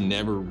 was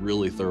never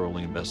really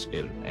thoroughly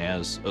investigated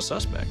as a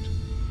suspect.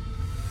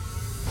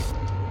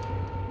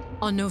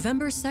 On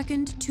November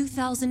 2nd,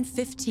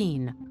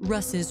 2015,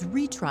 Russ's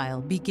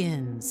retrial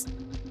begins.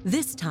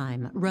 This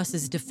time,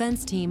 Russ's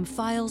defense team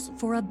files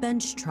for a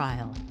bench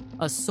trial.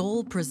 A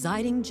sole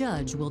presiding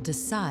judge will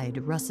decide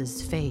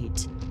Russ's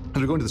fate.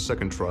 As we go into the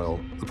second trial,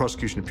 the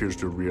prosecution appears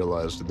to have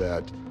realized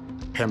that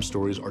Pam's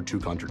stories are too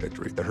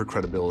contradictory, that her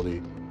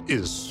credibility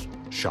is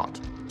shot.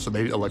 So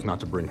they elect not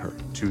to bring her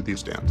to the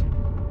stand.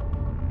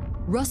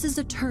 Russ's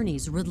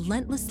attorneys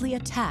relentlessly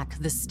attack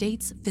the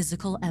state's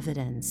physical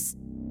evidence.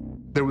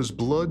 There was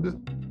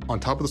blood on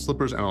top of the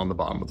slippers and on the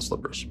bottom of the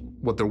slippers.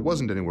 What there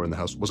wasn't anywhere in the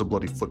house was a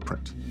bloody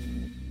footprint.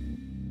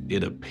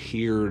 It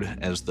appeared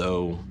as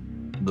though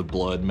the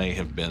blood may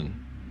have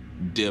been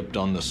dipped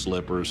on the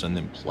slippers and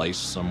then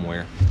placed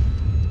somewhere.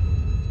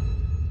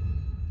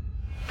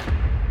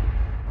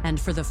 And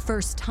for the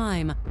first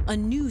time, a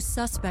new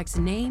suspect's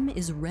name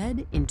is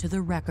read into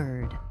the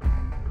record.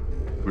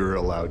 We were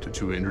allowed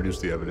to introduce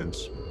the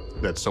evidence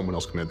that someone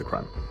else committed the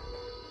crime.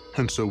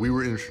 And so we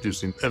were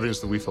introducing evidence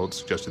that we felt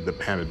suggested that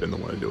Pam had been the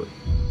one to do it.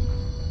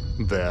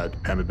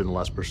 That Pam had been the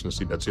last person to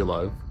see Betsy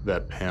alive,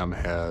 that Pam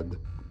had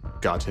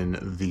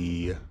gotten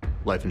the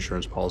life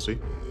insurance policy,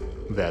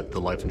 that the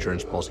life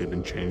insurance policy had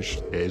been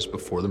changed days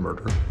before the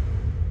murder.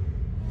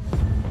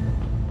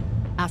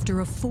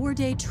 After a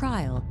 4-day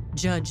trial,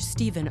 Judge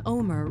Stephen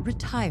Omer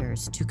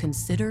retires to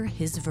consider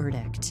his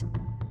verdict.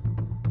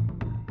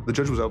 The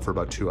judge was out for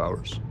about 2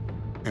 hours,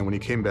 and when he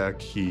came back,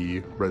 he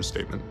read a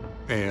statement,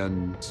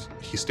 and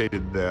he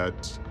stated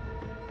that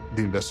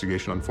the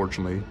investigation,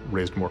 unfortunately,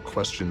 raised more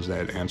questions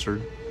than it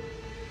answered.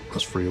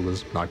 Russ Faria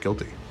was not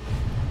guilty.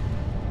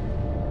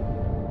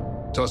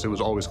 To us, it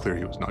was always clear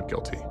he was not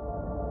guilty.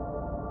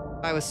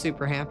 I was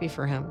super happy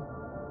for him,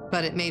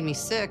 but it made me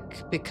sick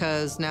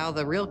because now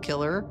the real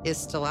killer is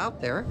still out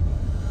there.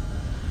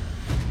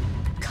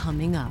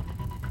 Coming up,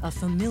 a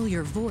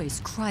familiar voice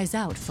cries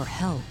out for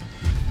help.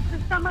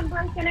 There's someone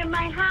breaking in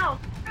my house.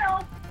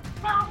 Help!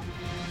 Help!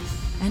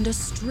 And a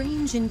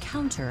strange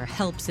encounter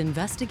helps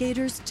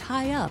investigators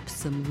tie up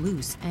some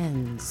loose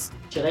ends.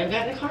 Should I have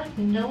gotten a car?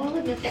 No one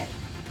would admit that.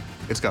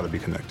 It's got to be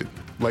connected.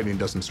 Lightning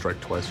doesn't strike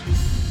twice.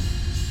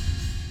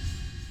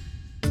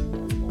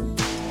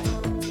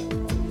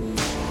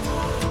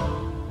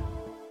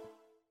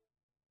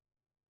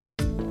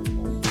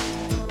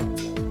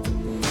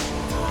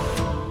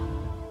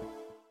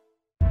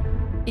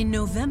 In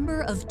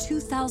November of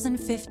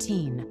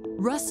 2015,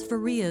 Russ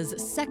Faria's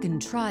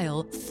second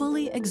trial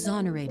fully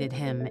exonerated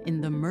him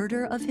in the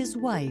murder of his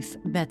wife,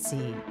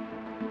 Betsy.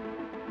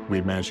 We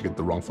had managed to get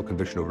the wrongful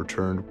conviction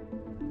overturned.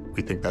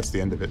 We think that's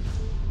the end of it.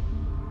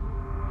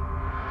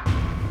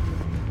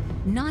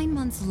 9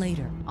 months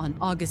later, on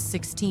August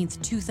 16,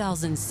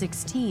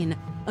 2016,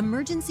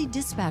 emergency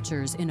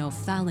dispatchers in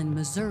O'Fallon,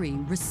 Missouri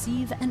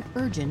receive an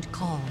urgent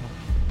call.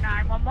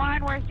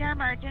 911, where's your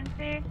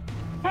emergency?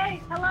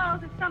 Hey, hello,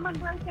 there's someone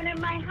breaking in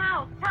my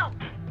house. Help!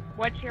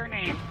 What's your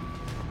name?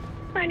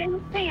 My name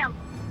is Pam.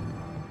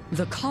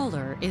 The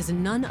caller is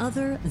none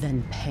other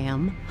than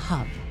Pam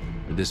Hupp.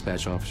 The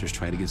dispatch officers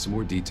try to get some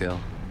more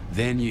detail.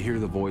 Then you hear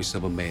the voice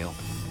of a male.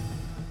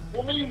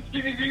 Want me to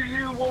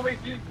you? Want me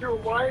to see your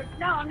wife?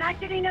 No, I'm not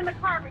getting in the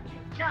car with you.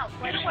 No,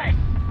 wait away.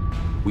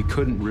 We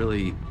couldn't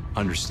really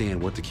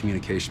understand what the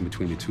communication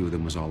between the two of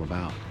them was all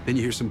about. Then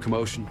you hear some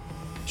commotion.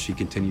 She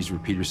continues to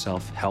repeat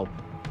herself, help.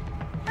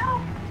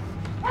 Help!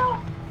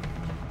 Help!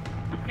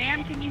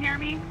 Ma'am, can you hear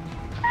me?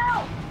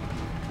 Help!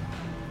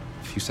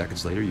 A few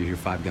seconds later, you hear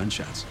 5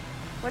 gunshots.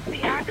 What's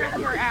the address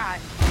you're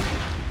at?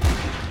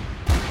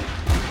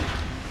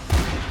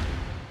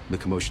 The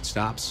commotion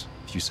stops.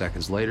 A few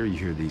seconds later, you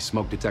hear the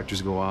smoke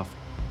detectors go off.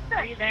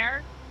 Are you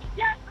there?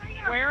 Yes, I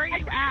am. Where are you I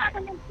at?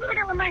 have an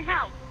intruder in my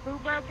house. Who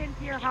broke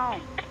into your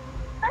home?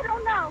 I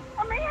don't know.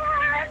 I mean,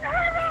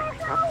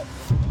 help!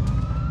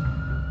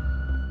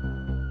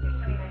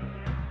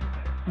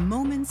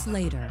 Moments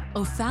later,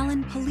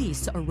 O'Fallon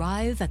police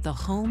arrive at the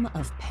home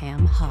of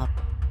Pam Hupp.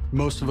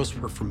 Most of us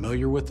were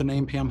familiar with the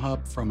name Pam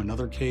Hupp from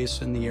another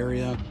case in the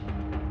area.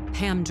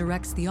 Pam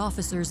directs the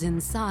officers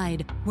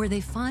inside, where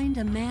they find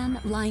a man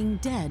lying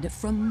dead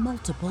from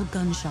multiple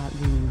gunshot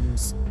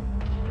wounds.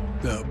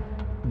 The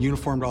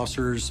uniformed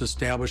officers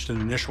established an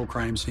initial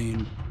crime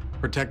scene,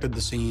 protected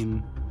the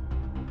scene.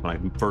 When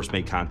I first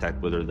made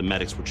contact with her, the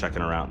medics were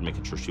checking her out and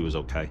making sure she was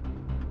okay.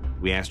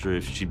 We asked her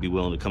if she'd be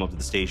willing to come up to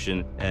the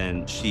station,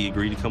 and she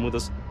agreed to come with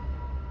us.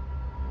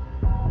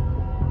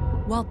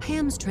 While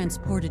Pam's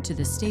transported to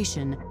the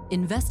station,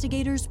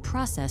 investigators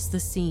process the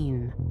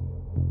scene.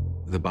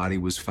 The body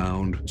was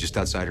found just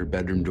outside her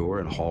bedroom door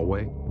in a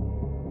hallway.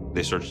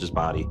 They searched his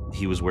body.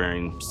 He was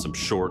wearing some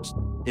shorts.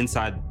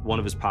 Inside one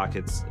of his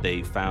pockets,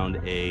 they found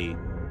a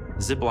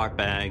Ziploc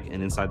bag,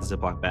 and inside the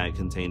Ziploc bag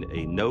contained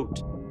a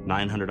note,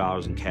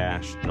 $900 in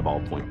cash, and a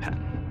ballpoint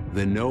pen.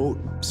 The note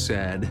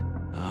said,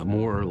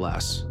 more or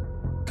less,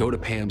 go to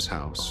Pam's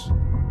house,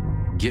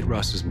 get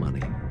Russ's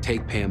money,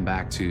 take Pam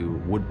back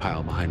to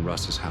woodpile behind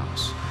Russ's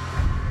house.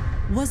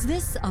 Was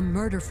this a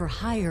murder for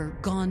hire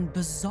gone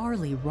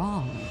bizarrely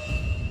wrong?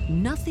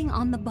 Nothing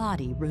on the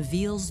body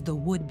reveals the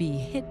would-be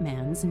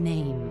hitman's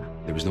name.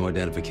 There was no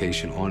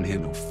identification on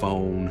him, no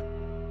phone.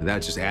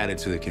 That just added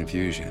to the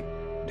confusion.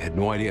 I had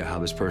no idea how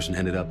this person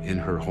ended up in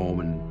her home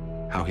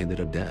and how he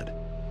ended up dead.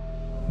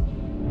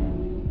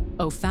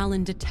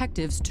 O'Fallon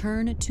detectives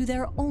turn to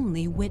their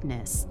only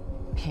witness,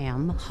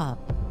 Pam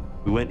Hupp.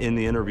 We went in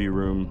the interview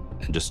room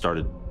and just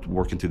started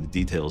working through the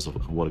details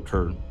of what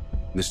occurred.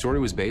 The story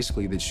was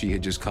basically that she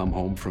had just come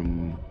home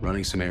from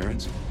running some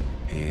errands,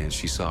 and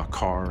she saw a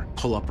car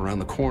pull up around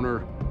the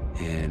corner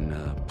and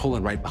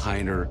pulling right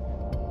behind her,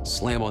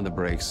 slam on the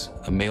brakes.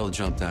 A male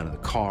jumped out of the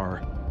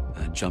car,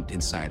 jumped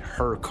inside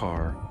her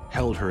car,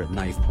 held her at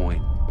knife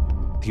point.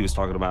 He was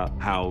talking about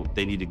how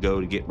they need to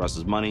go to get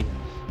Russ's money,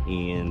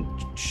 and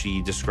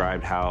she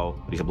described how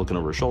he kept looking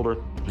over her shoulder,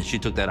 and she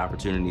took that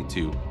opportunity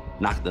to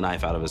knock the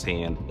knife out of his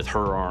hand with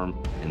her arm,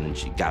 and then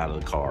she got out of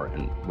the car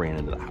and ran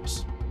into the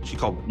house. She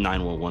called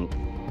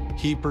 911.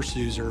 He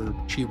pursues her.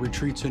 She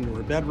retreats into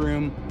her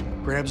bedroom,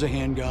 grabs a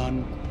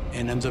handgun,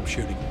 and ends up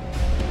shooting.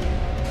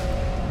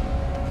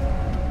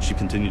 She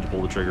continued to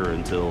pull the trigger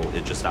until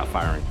it just stopped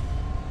firing.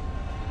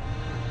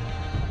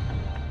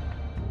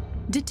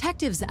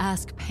 Detectives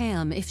ask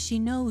Pam if she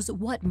knows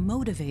what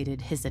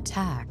motivated his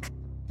attack.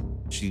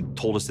 She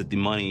told us that the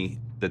money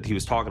that he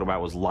was talking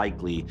about was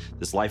likely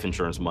this life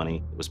insurance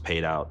money that was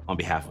paid out on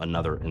behalf of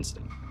another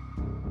incident.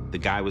 The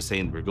guy was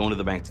saying, we're going to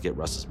the bank to get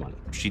Russ's money.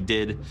 She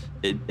did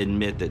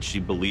admit that she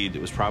believed it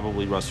was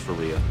probably Russ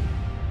Faria.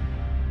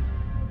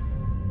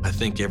 I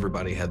think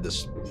everybody had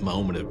this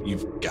moment of,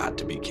 you've got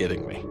to be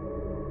kidding me.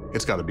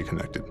 It's got to be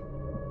connected.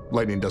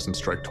 Lightning doesn't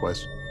strike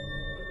twice.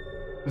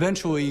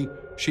 Eventually,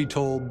 she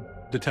told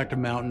Detective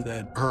Mountain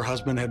that her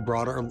husband had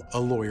brought her a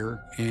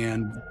lawyer,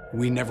 and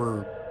we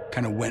never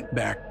kind of went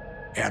back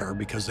at her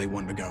because they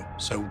wanted to go.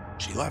 So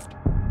she left.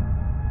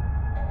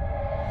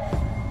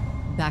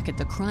 Back at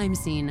the crime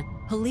scene,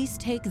 police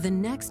take the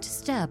next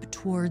step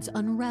towards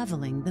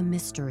unraveling the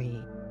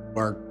mystery.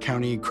 Our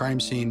county crime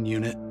scene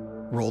unit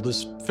rolled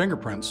his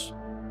fingerprints,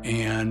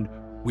 and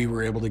we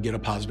were able to get a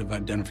positive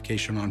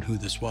identification on who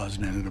this was,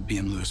 and it ended up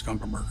being Louis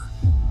Gumpenberger.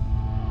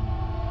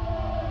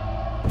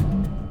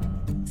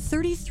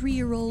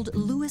 33-year-old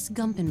Louis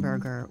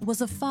Gumpenberger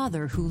was a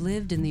father who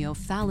lived in the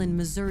O'Fallon,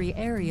 Missouri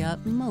area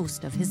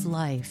most of his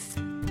life.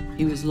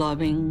 He was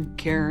loving,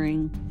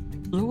 caring.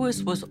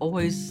 Louis was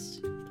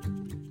always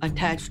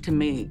attached to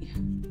me.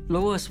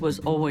 Louis was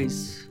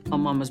always a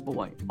mama's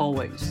boy,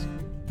 always.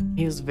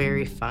 He was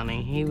very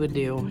funny. He would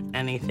do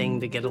anything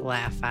to get a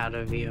laugh out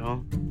of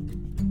you.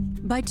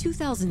 By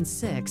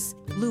 2006,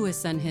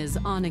 Louis and his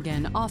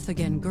on-again,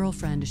 off-again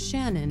girlfriend,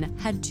 Shannon,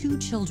 had 2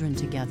 children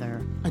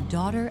together, a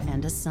daughter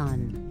and a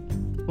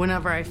son.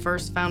 Whenever I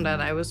first found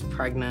out I was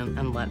pregnant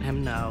and let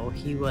him know,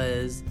 he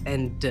was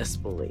in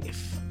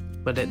disbelief.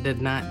 But it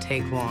did not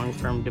take long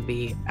for him to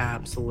be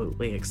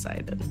absolutely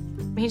excited.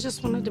 He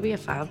just wanted to be a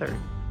father.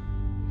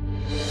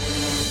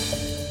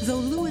 Though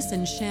Louis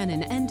and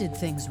Shannon ended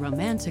things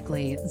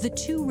romantically, the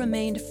 2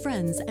 remained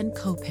friends and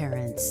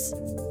co-parents.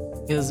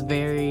 He was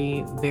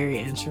very, very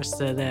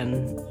interested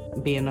in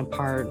being a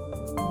part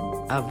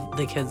of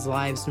the kids'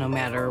 lives, no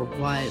matter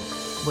what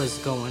was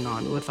going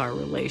on with our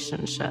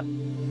relationship.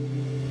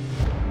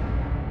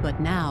 But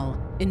now,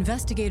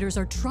 investigators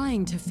are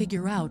trying to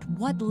figure out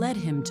what led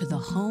him to the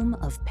home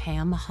of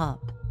Pam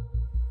Hupp.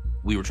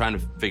 We were trying to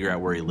figure out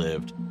where he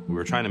lived. We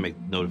were trying to make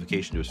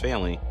notification to his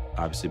family,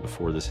 obviously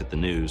before this hit the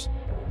news.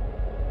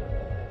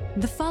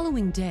 The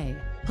following day,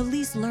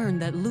 police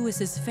learned that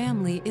Louis's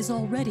family is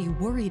already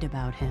worried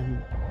about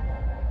him.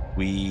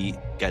 We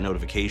got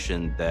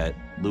notification that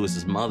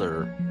Louis's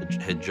mother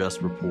had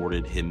just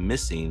reported him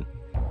missing.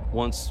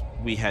 Once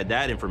we had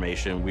that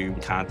information, we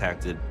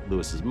contacted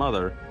Louis's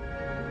mother.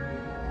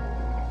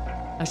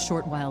 A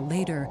short while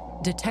later,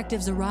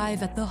 detectives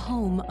arrive at the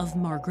home of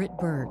Margaret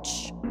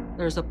Birch.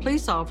 There's a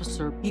police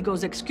officer. He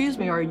goes, "Excuse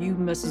me, are you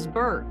Mrs.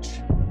 Birch?"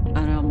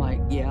 And I'm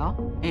like, "Yeah."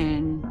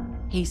 And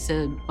he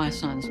said, "My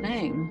son's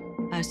name."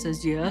 I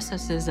says, "Yes." I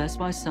says, "That's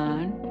my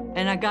son."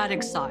 And I got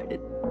excited.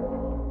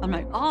 I'm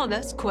like, "Oh,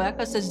 that's quick."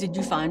 I says, "Did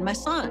you find my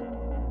son?"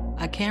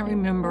 I can't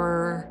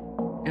remember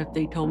if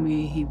they told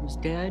me he was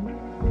dead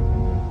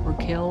or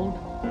killed.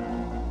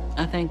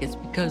 I think it's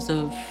because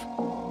of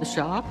the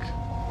shock.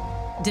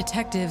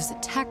 Detectives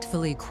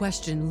tactfully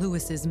question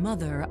Louis's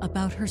mother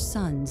about her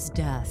son's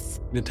death.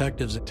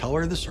 Detectives tell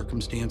her the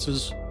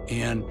circumstances,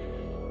 and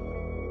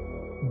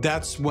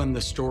that's when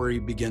the story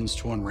begins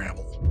to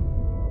unravel.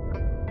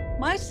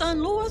 My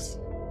son, Louis,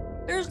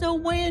 there's no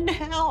way in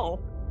hell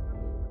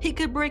he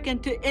could break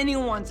into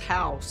anyone's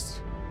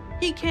house.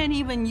 He can't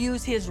even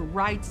use his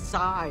right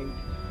side.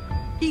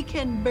 He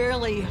can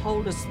barely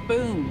hold a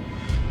spoon.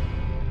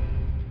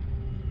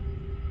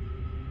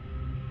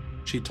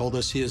 She told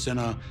us he was in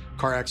a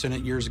car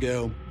accident years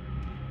ago.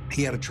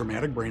 He had a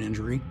traumatic brain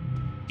injury.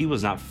 He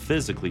was not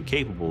physically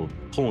capable of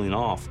pulling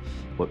off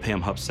what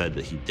Pam Hupp said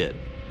that he did.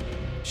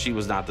 She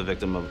was not the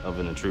victim of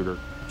an intruder.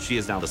 She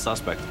is now the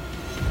suspect.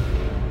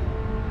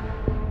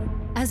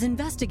 As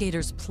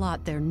investigators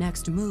plot their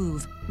next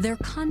move, they're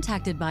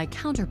contacted by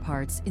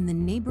counterparts in the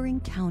neighboring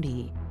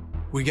county.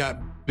 We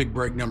got big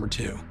break number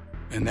 2,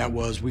 and that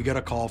was we got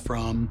a call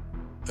from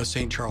a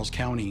St. Charles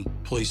County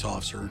police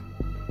officer.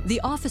 The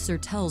officer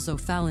tells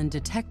O'Fallon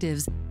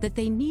detectives that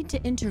they need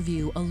to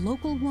interview a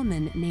local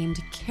woman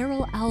named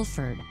Carol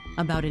Alford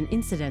about an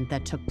incident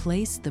that took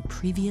place the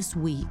previous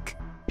week.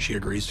 She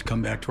agrees to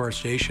come back to our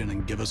station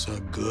and give us a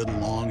good,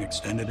 long,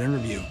 extended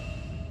interview.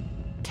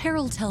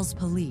 Carol tells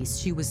police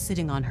she was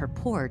sitting on her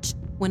porch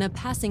when a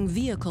passing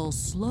vehicle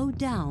slowed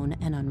down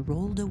and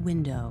unrolled a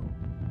window.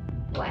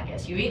 Black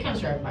SUV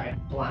comes right by.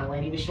 Blonde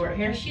lady with short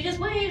hair, she just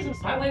waves, and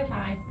so I wave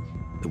hi.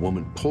 The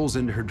woman pulls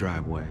into her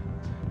driveway.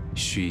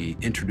 She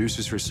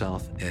introduces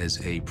herself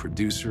as a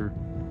producer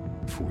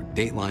for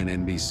Dateline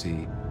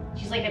NBC.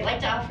 She's like, "I'd like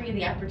to offer you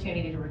the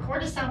opportunity to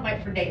record a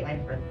soundbite for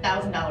Dateline for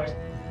 $1,000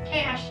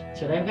 cash.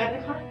 Should I have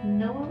gotten a car?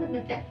 No, I'll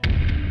admit that."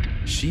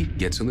 She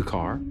gets in the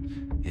car,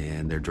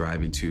 and they're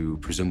driving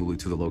presumably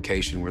to the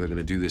location where they're going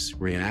to do this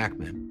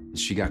reenactment.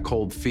 She got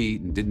cold feet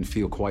and didn't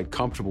feel quite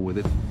comfortable with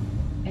it.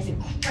 I said,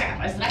 crap.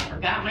 I said, I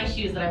forgot my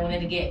shoes that I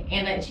wanted to get.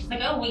 And she's like,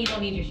 oh, well, you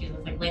don't need your shoes. I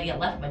was like, lady, I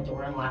left my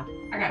door unlocked.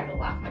 I gotta go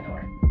lock my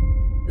door.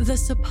 The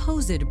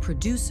supposed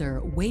producer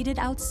waited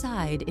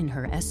outside in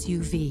her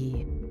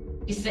SUV.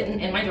 She's sitting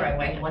in my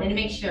driveway. I wanted to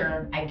make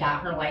sure I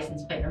got her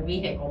license plate, her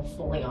vehicle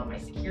fully on my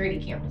security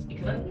cameras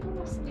because I didn't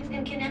know somebody's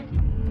gonna kidnap me.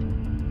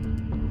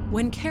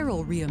 When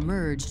Carol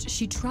reemerged,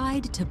 she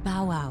tried to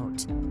bow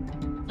out.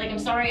 Like, I'm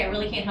sorry, I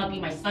really can't help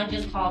you. My son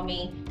just called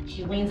me.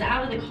 She leans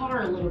out of the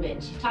car a little bit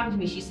and she's talking to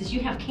me. She says,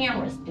 you have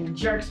cameras, and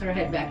jerks her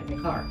head back in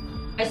the car.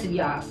 I said,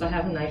 yes, I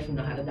have a knife and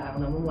know how to dial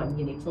 911.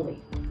 You need to leave.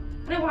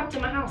 And I walked to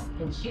my house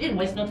and she didn't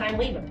waste no time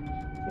leaving.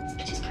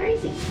 It's just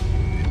crazy.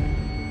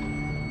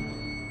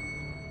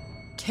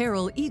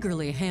 Carol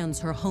eagerly hands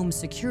her home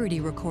security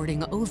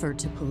recording over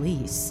to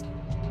police.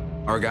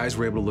 Our guys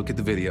were able to look at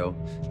the video,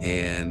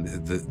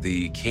 and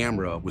the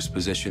camera was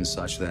positioned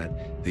such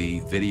that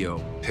the video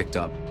picked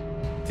up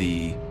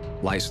the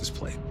license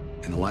plate.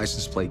 And the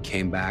license plate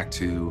came back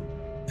to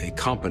a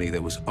company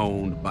that was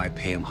owned by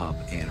Pam Hupp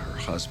and her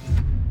husband.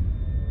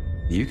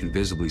 You can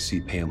visibly see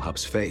Pam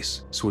Hupp's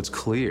face, so it's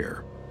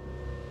clear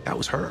that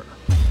was her.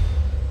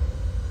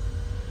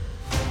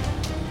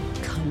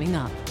 Coming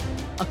up,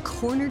 a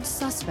cornered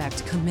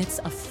suspect commits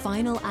a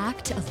final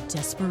act of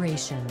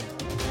desperation.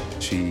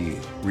 She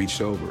reached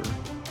over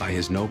by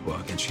his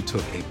notebook and she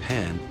took a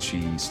pen.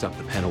 She stuffed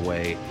the pen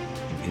away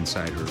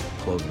inside her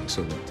clothing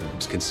so that it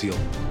was concealed.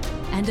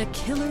 And a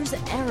killer's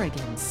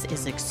arrogance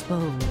is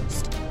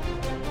exposed.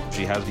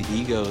 She has the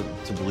ego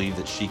to believe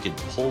that she could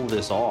pull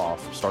this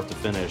off, start to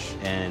finish,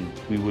 and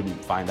we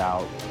wouldn't find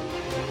out.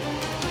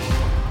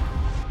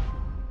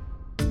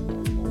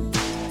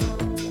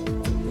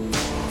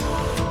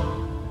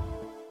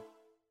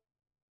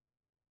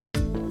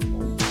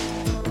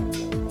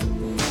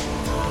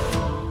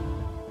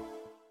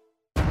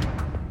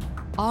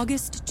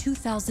 August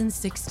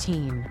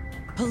 2016.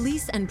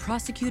 Police and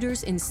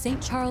prosecutors in St.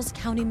 Charles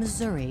County,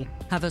 Missouri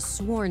have a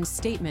sworn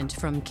statement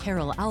from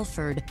Carol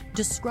Alford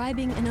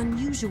describing an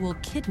unusual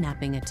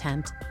kidnapping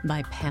attempt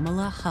by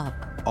Pamela Hupp.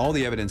 All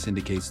the evidence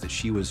indicates that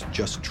she was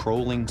just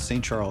trolling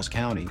St. Charles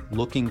County,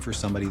 looking for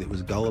somebody that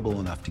was gullible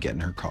enough to get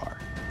in her car.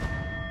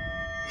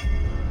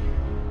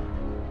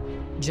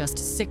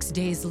 Just 6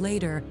 days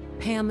later,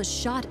 Pam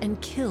shot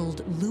and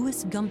killed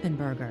Louis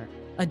Gumpenberger,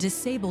 a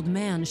disabled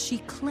man she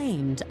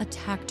claimed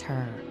attacked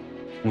her.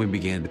 We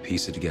began to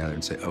piece it together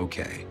and say,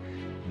 okay,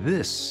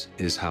 this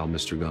is how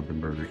Mr.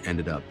 Gumpenberger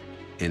ended up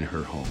in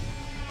her home.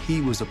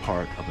 He was a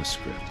part of a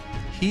script.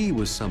 He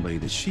was somebody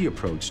that she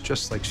approached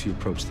just like she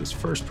approached this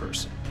first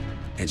person.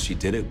 And she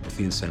did it with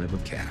the incentive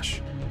of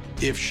cash.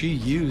 If she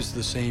used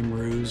the same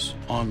ruse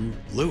on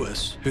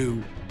Louis,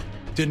 who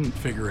didn't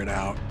figure it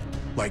out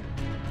like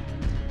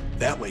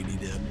that lady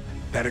did,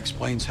 that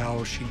explains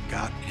how she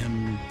got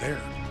him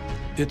there.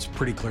 It's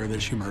pretty clear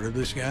that she murdered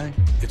this guy.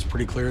 It's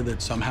pretty clear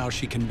that somehow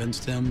she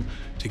convinced him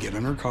to get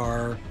in her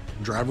car,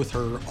 drive with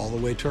her all the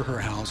way to her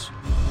house.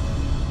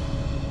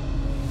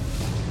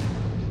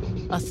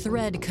 A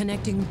thread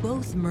connecting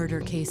both murder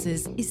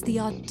cases is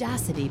the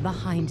audacity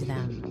behind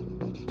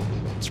them.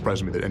 It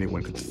surprised me that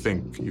anyone could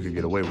think you could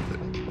get away with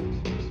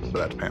it.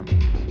 But that's Pam.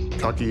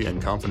 Cocky and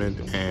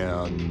confident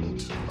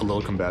and a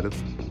little combative.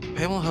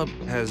 Pamela Hupp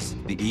has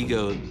the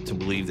ego to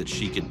believe that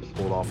she could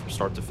pull it off from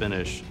start to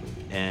finish,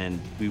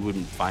 and we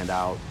wouldn't find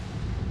out.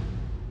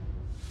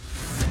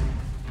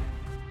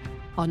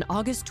 On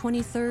August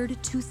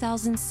 23rd,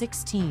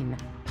 2016,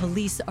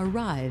 police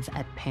arrive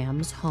at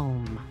Pam's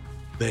home.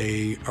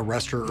 They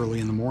arrest her early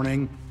in the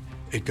morning.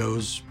 It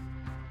goes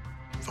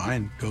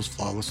fine, goes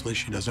flawlessly.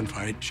 She doesn't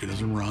fight, she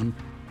doesn't run.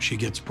 She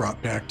gets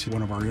brought back to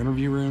one of our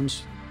interview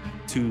rooms.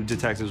 2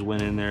 detectives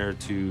went in there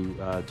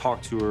to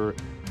talk to her.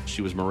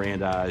 She was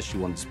Mirandized, she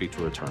wanted to speak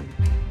to her attorney.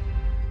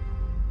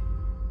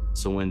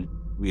 So when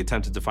we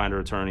attempted to find her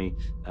attorney,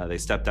 they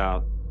stepped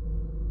out.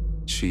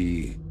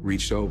 She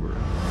reached over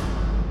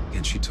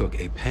and she took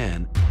a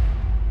pen.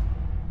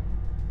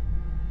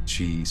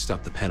 She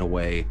stuffed the pen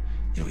away,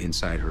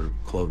 inside her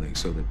clothing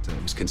so that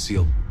it was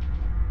concealed.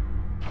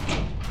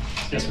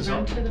 Yes, Ms.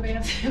 Hupp? To the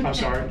bathroom. I'm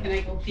sorry? Can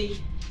I go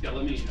pee? Yeah,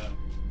 let me,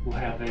 we'll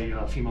have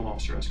a female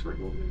officer escort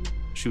you over there.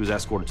 She was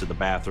escorted to the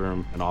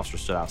bathroom. An officer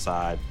stood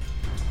outside.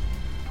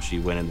 She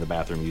went into the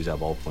bathroom, used that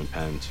ballpoint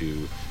pen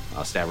to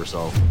stab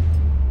herself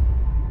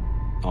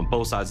on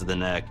both sides of the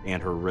neck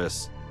and her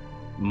wrists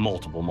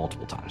multiple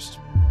times.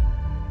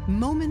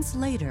 Moments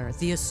later,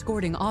 the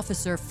escorting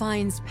officer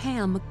finds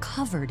Pam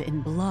covered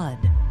in blood.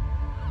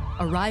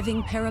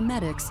 Arriving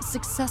paramedics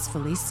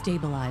successfully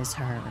stabilize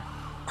her.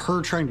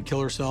 Her trying to kill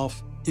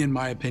herself, in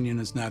my opinion,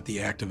 is not the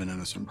act of an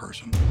innocent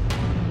person.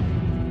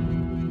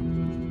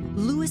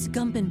 Louis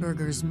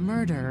Gumpenberger's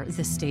murder,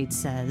 the state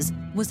says,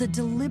 was a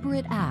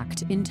deliberate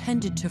act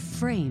intended to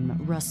frame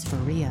Russ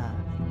Faria.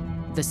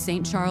 The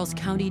St. Charles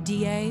County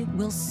DA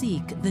will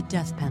seek the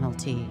death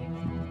penalty.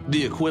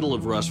 The acquittal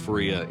of Russ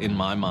Faria, in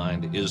my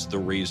mind, is the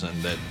reason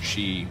that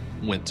she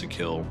went to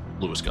kill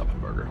Louis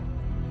Gumpenberger.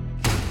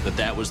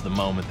 That was the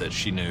moment that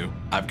she knew,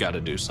 I've got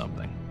to do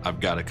something. I've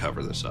got to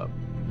cover this up.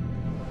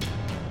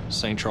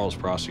 St. Charles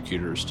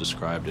prosecutors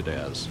described it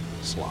as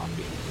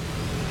sloppy.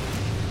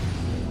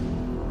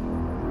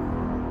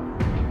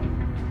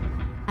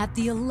 At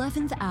the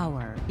 11th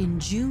hour in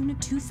June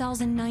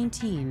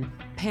 2019,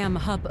 Pam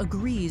Hupp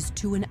agrees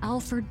to an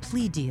Alford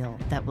plea deal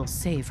that will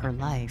save her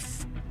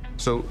life.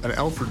 So an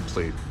Alford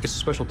plea is a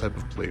special type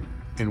of plea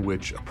in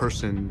which a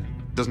person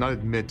does not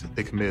admit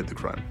they committed the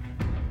crime,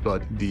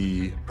 but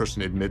the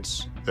person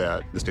admits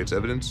that the state's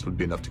evidence would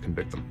be enough to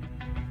convict them.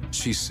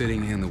 She's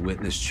sitting in the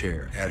witness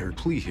chair at her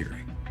plea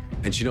hearing,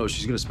 and she knows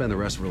she's going to spend the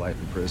rest of her life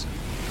in prison.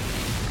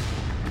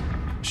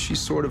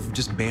 She's sort of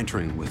just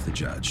bantering with the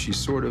judge. She's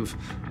sort of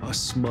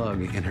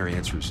smug in her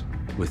answers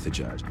with the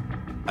judge.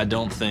 I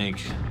don't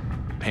think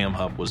Pam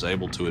Hupp was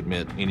able to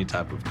admit any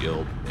type of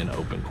guilt in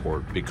open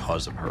court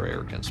because of her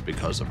arrogance,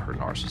 because of her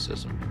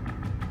narcissism.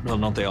 Well,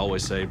 don't they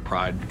always say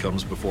pride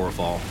comes before a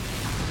fall?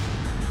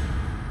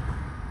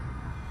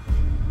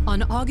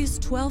 On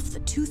August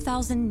 12th,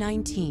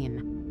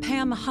 2019,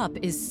 Pam Hupp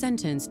is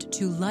sentenced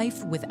to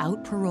life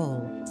without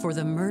parole for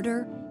the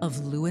murder of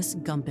Louis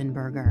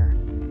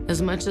Gumpenberger.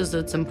 As much as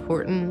it's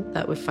important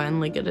that we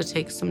finally get to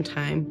take some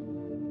time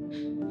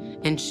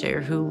and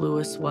share who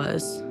Louis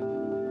was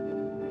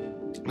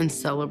and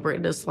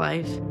celebrate his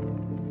life,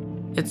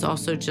 it's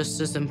also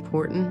just as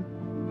important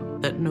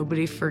that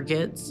nobody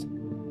forgets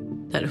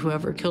that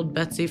whoever killed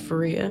Betsy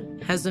Faria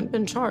hasn't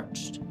been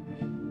charged.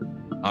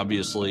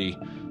 Obviously,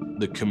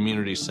 the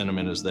community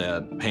sentiment is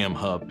that Pam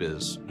Hupp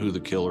is who the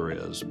killer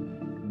is.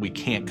 We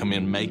can't come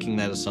in making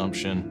that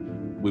assumption.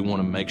 We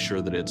want to make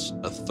sure that it's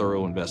a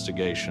thorough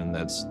investigation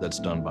that's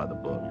done by the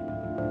book.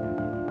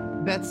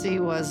 Betsy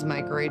was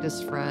my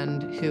greatest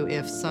friend who,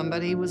 if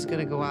somebody was going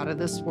to go out of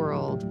this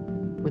world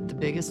with the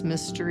biggest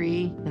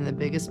mystery and the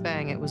biggest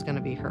bang, it was going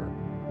to be her.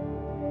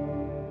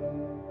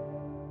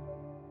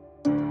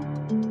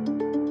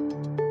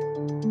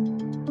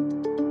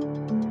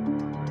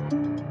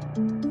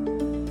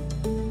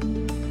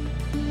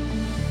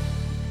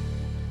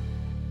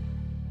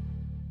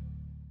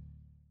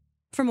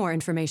 For more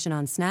information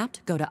on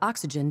Snapped, go to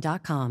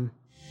oxygen.com.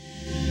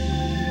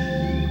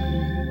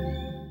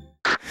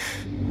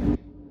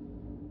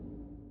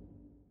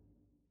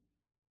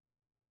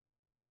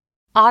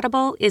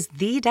 Audible is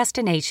the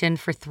destination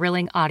for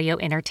thrilling audio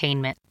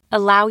entertainment.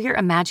 Allow your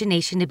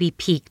imagination to be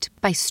piqued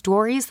by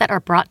stories that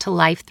are brought to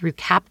life through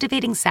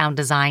captivating sound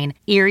design,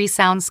 eerie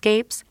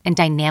soundscapes, and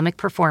dynamic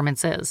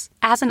performances.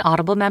 As an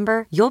Audible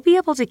member, you'll be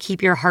able to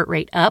keep your heart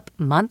rate up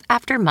month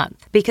after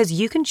month because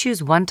you can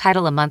choose one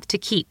title a month to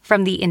keep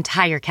from the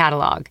entire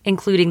catalog,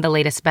 including the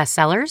latest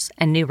bestsellers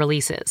and new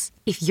releases.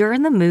 If you're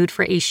in the mood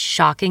for a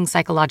shocking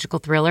psychological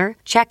thriller,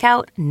 check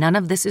out None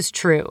of This Is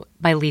True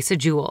by Lisa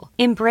Jewell.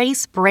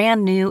 Embrace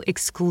brand new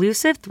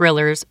exclusive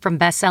thrillers from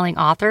best-selling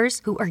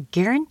authors who are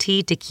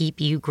guaranteed to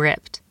keep you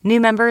gripped. New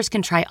members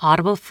can try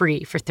Audible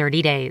free for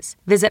 30 days.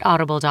 Visit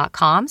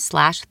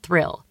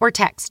audible.com/thrill or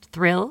text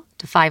thrill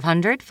to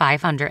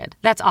 500-500.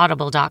 That's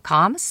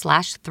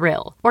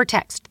audible.com/thrill or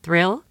text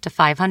thrill to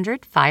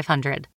 500-500.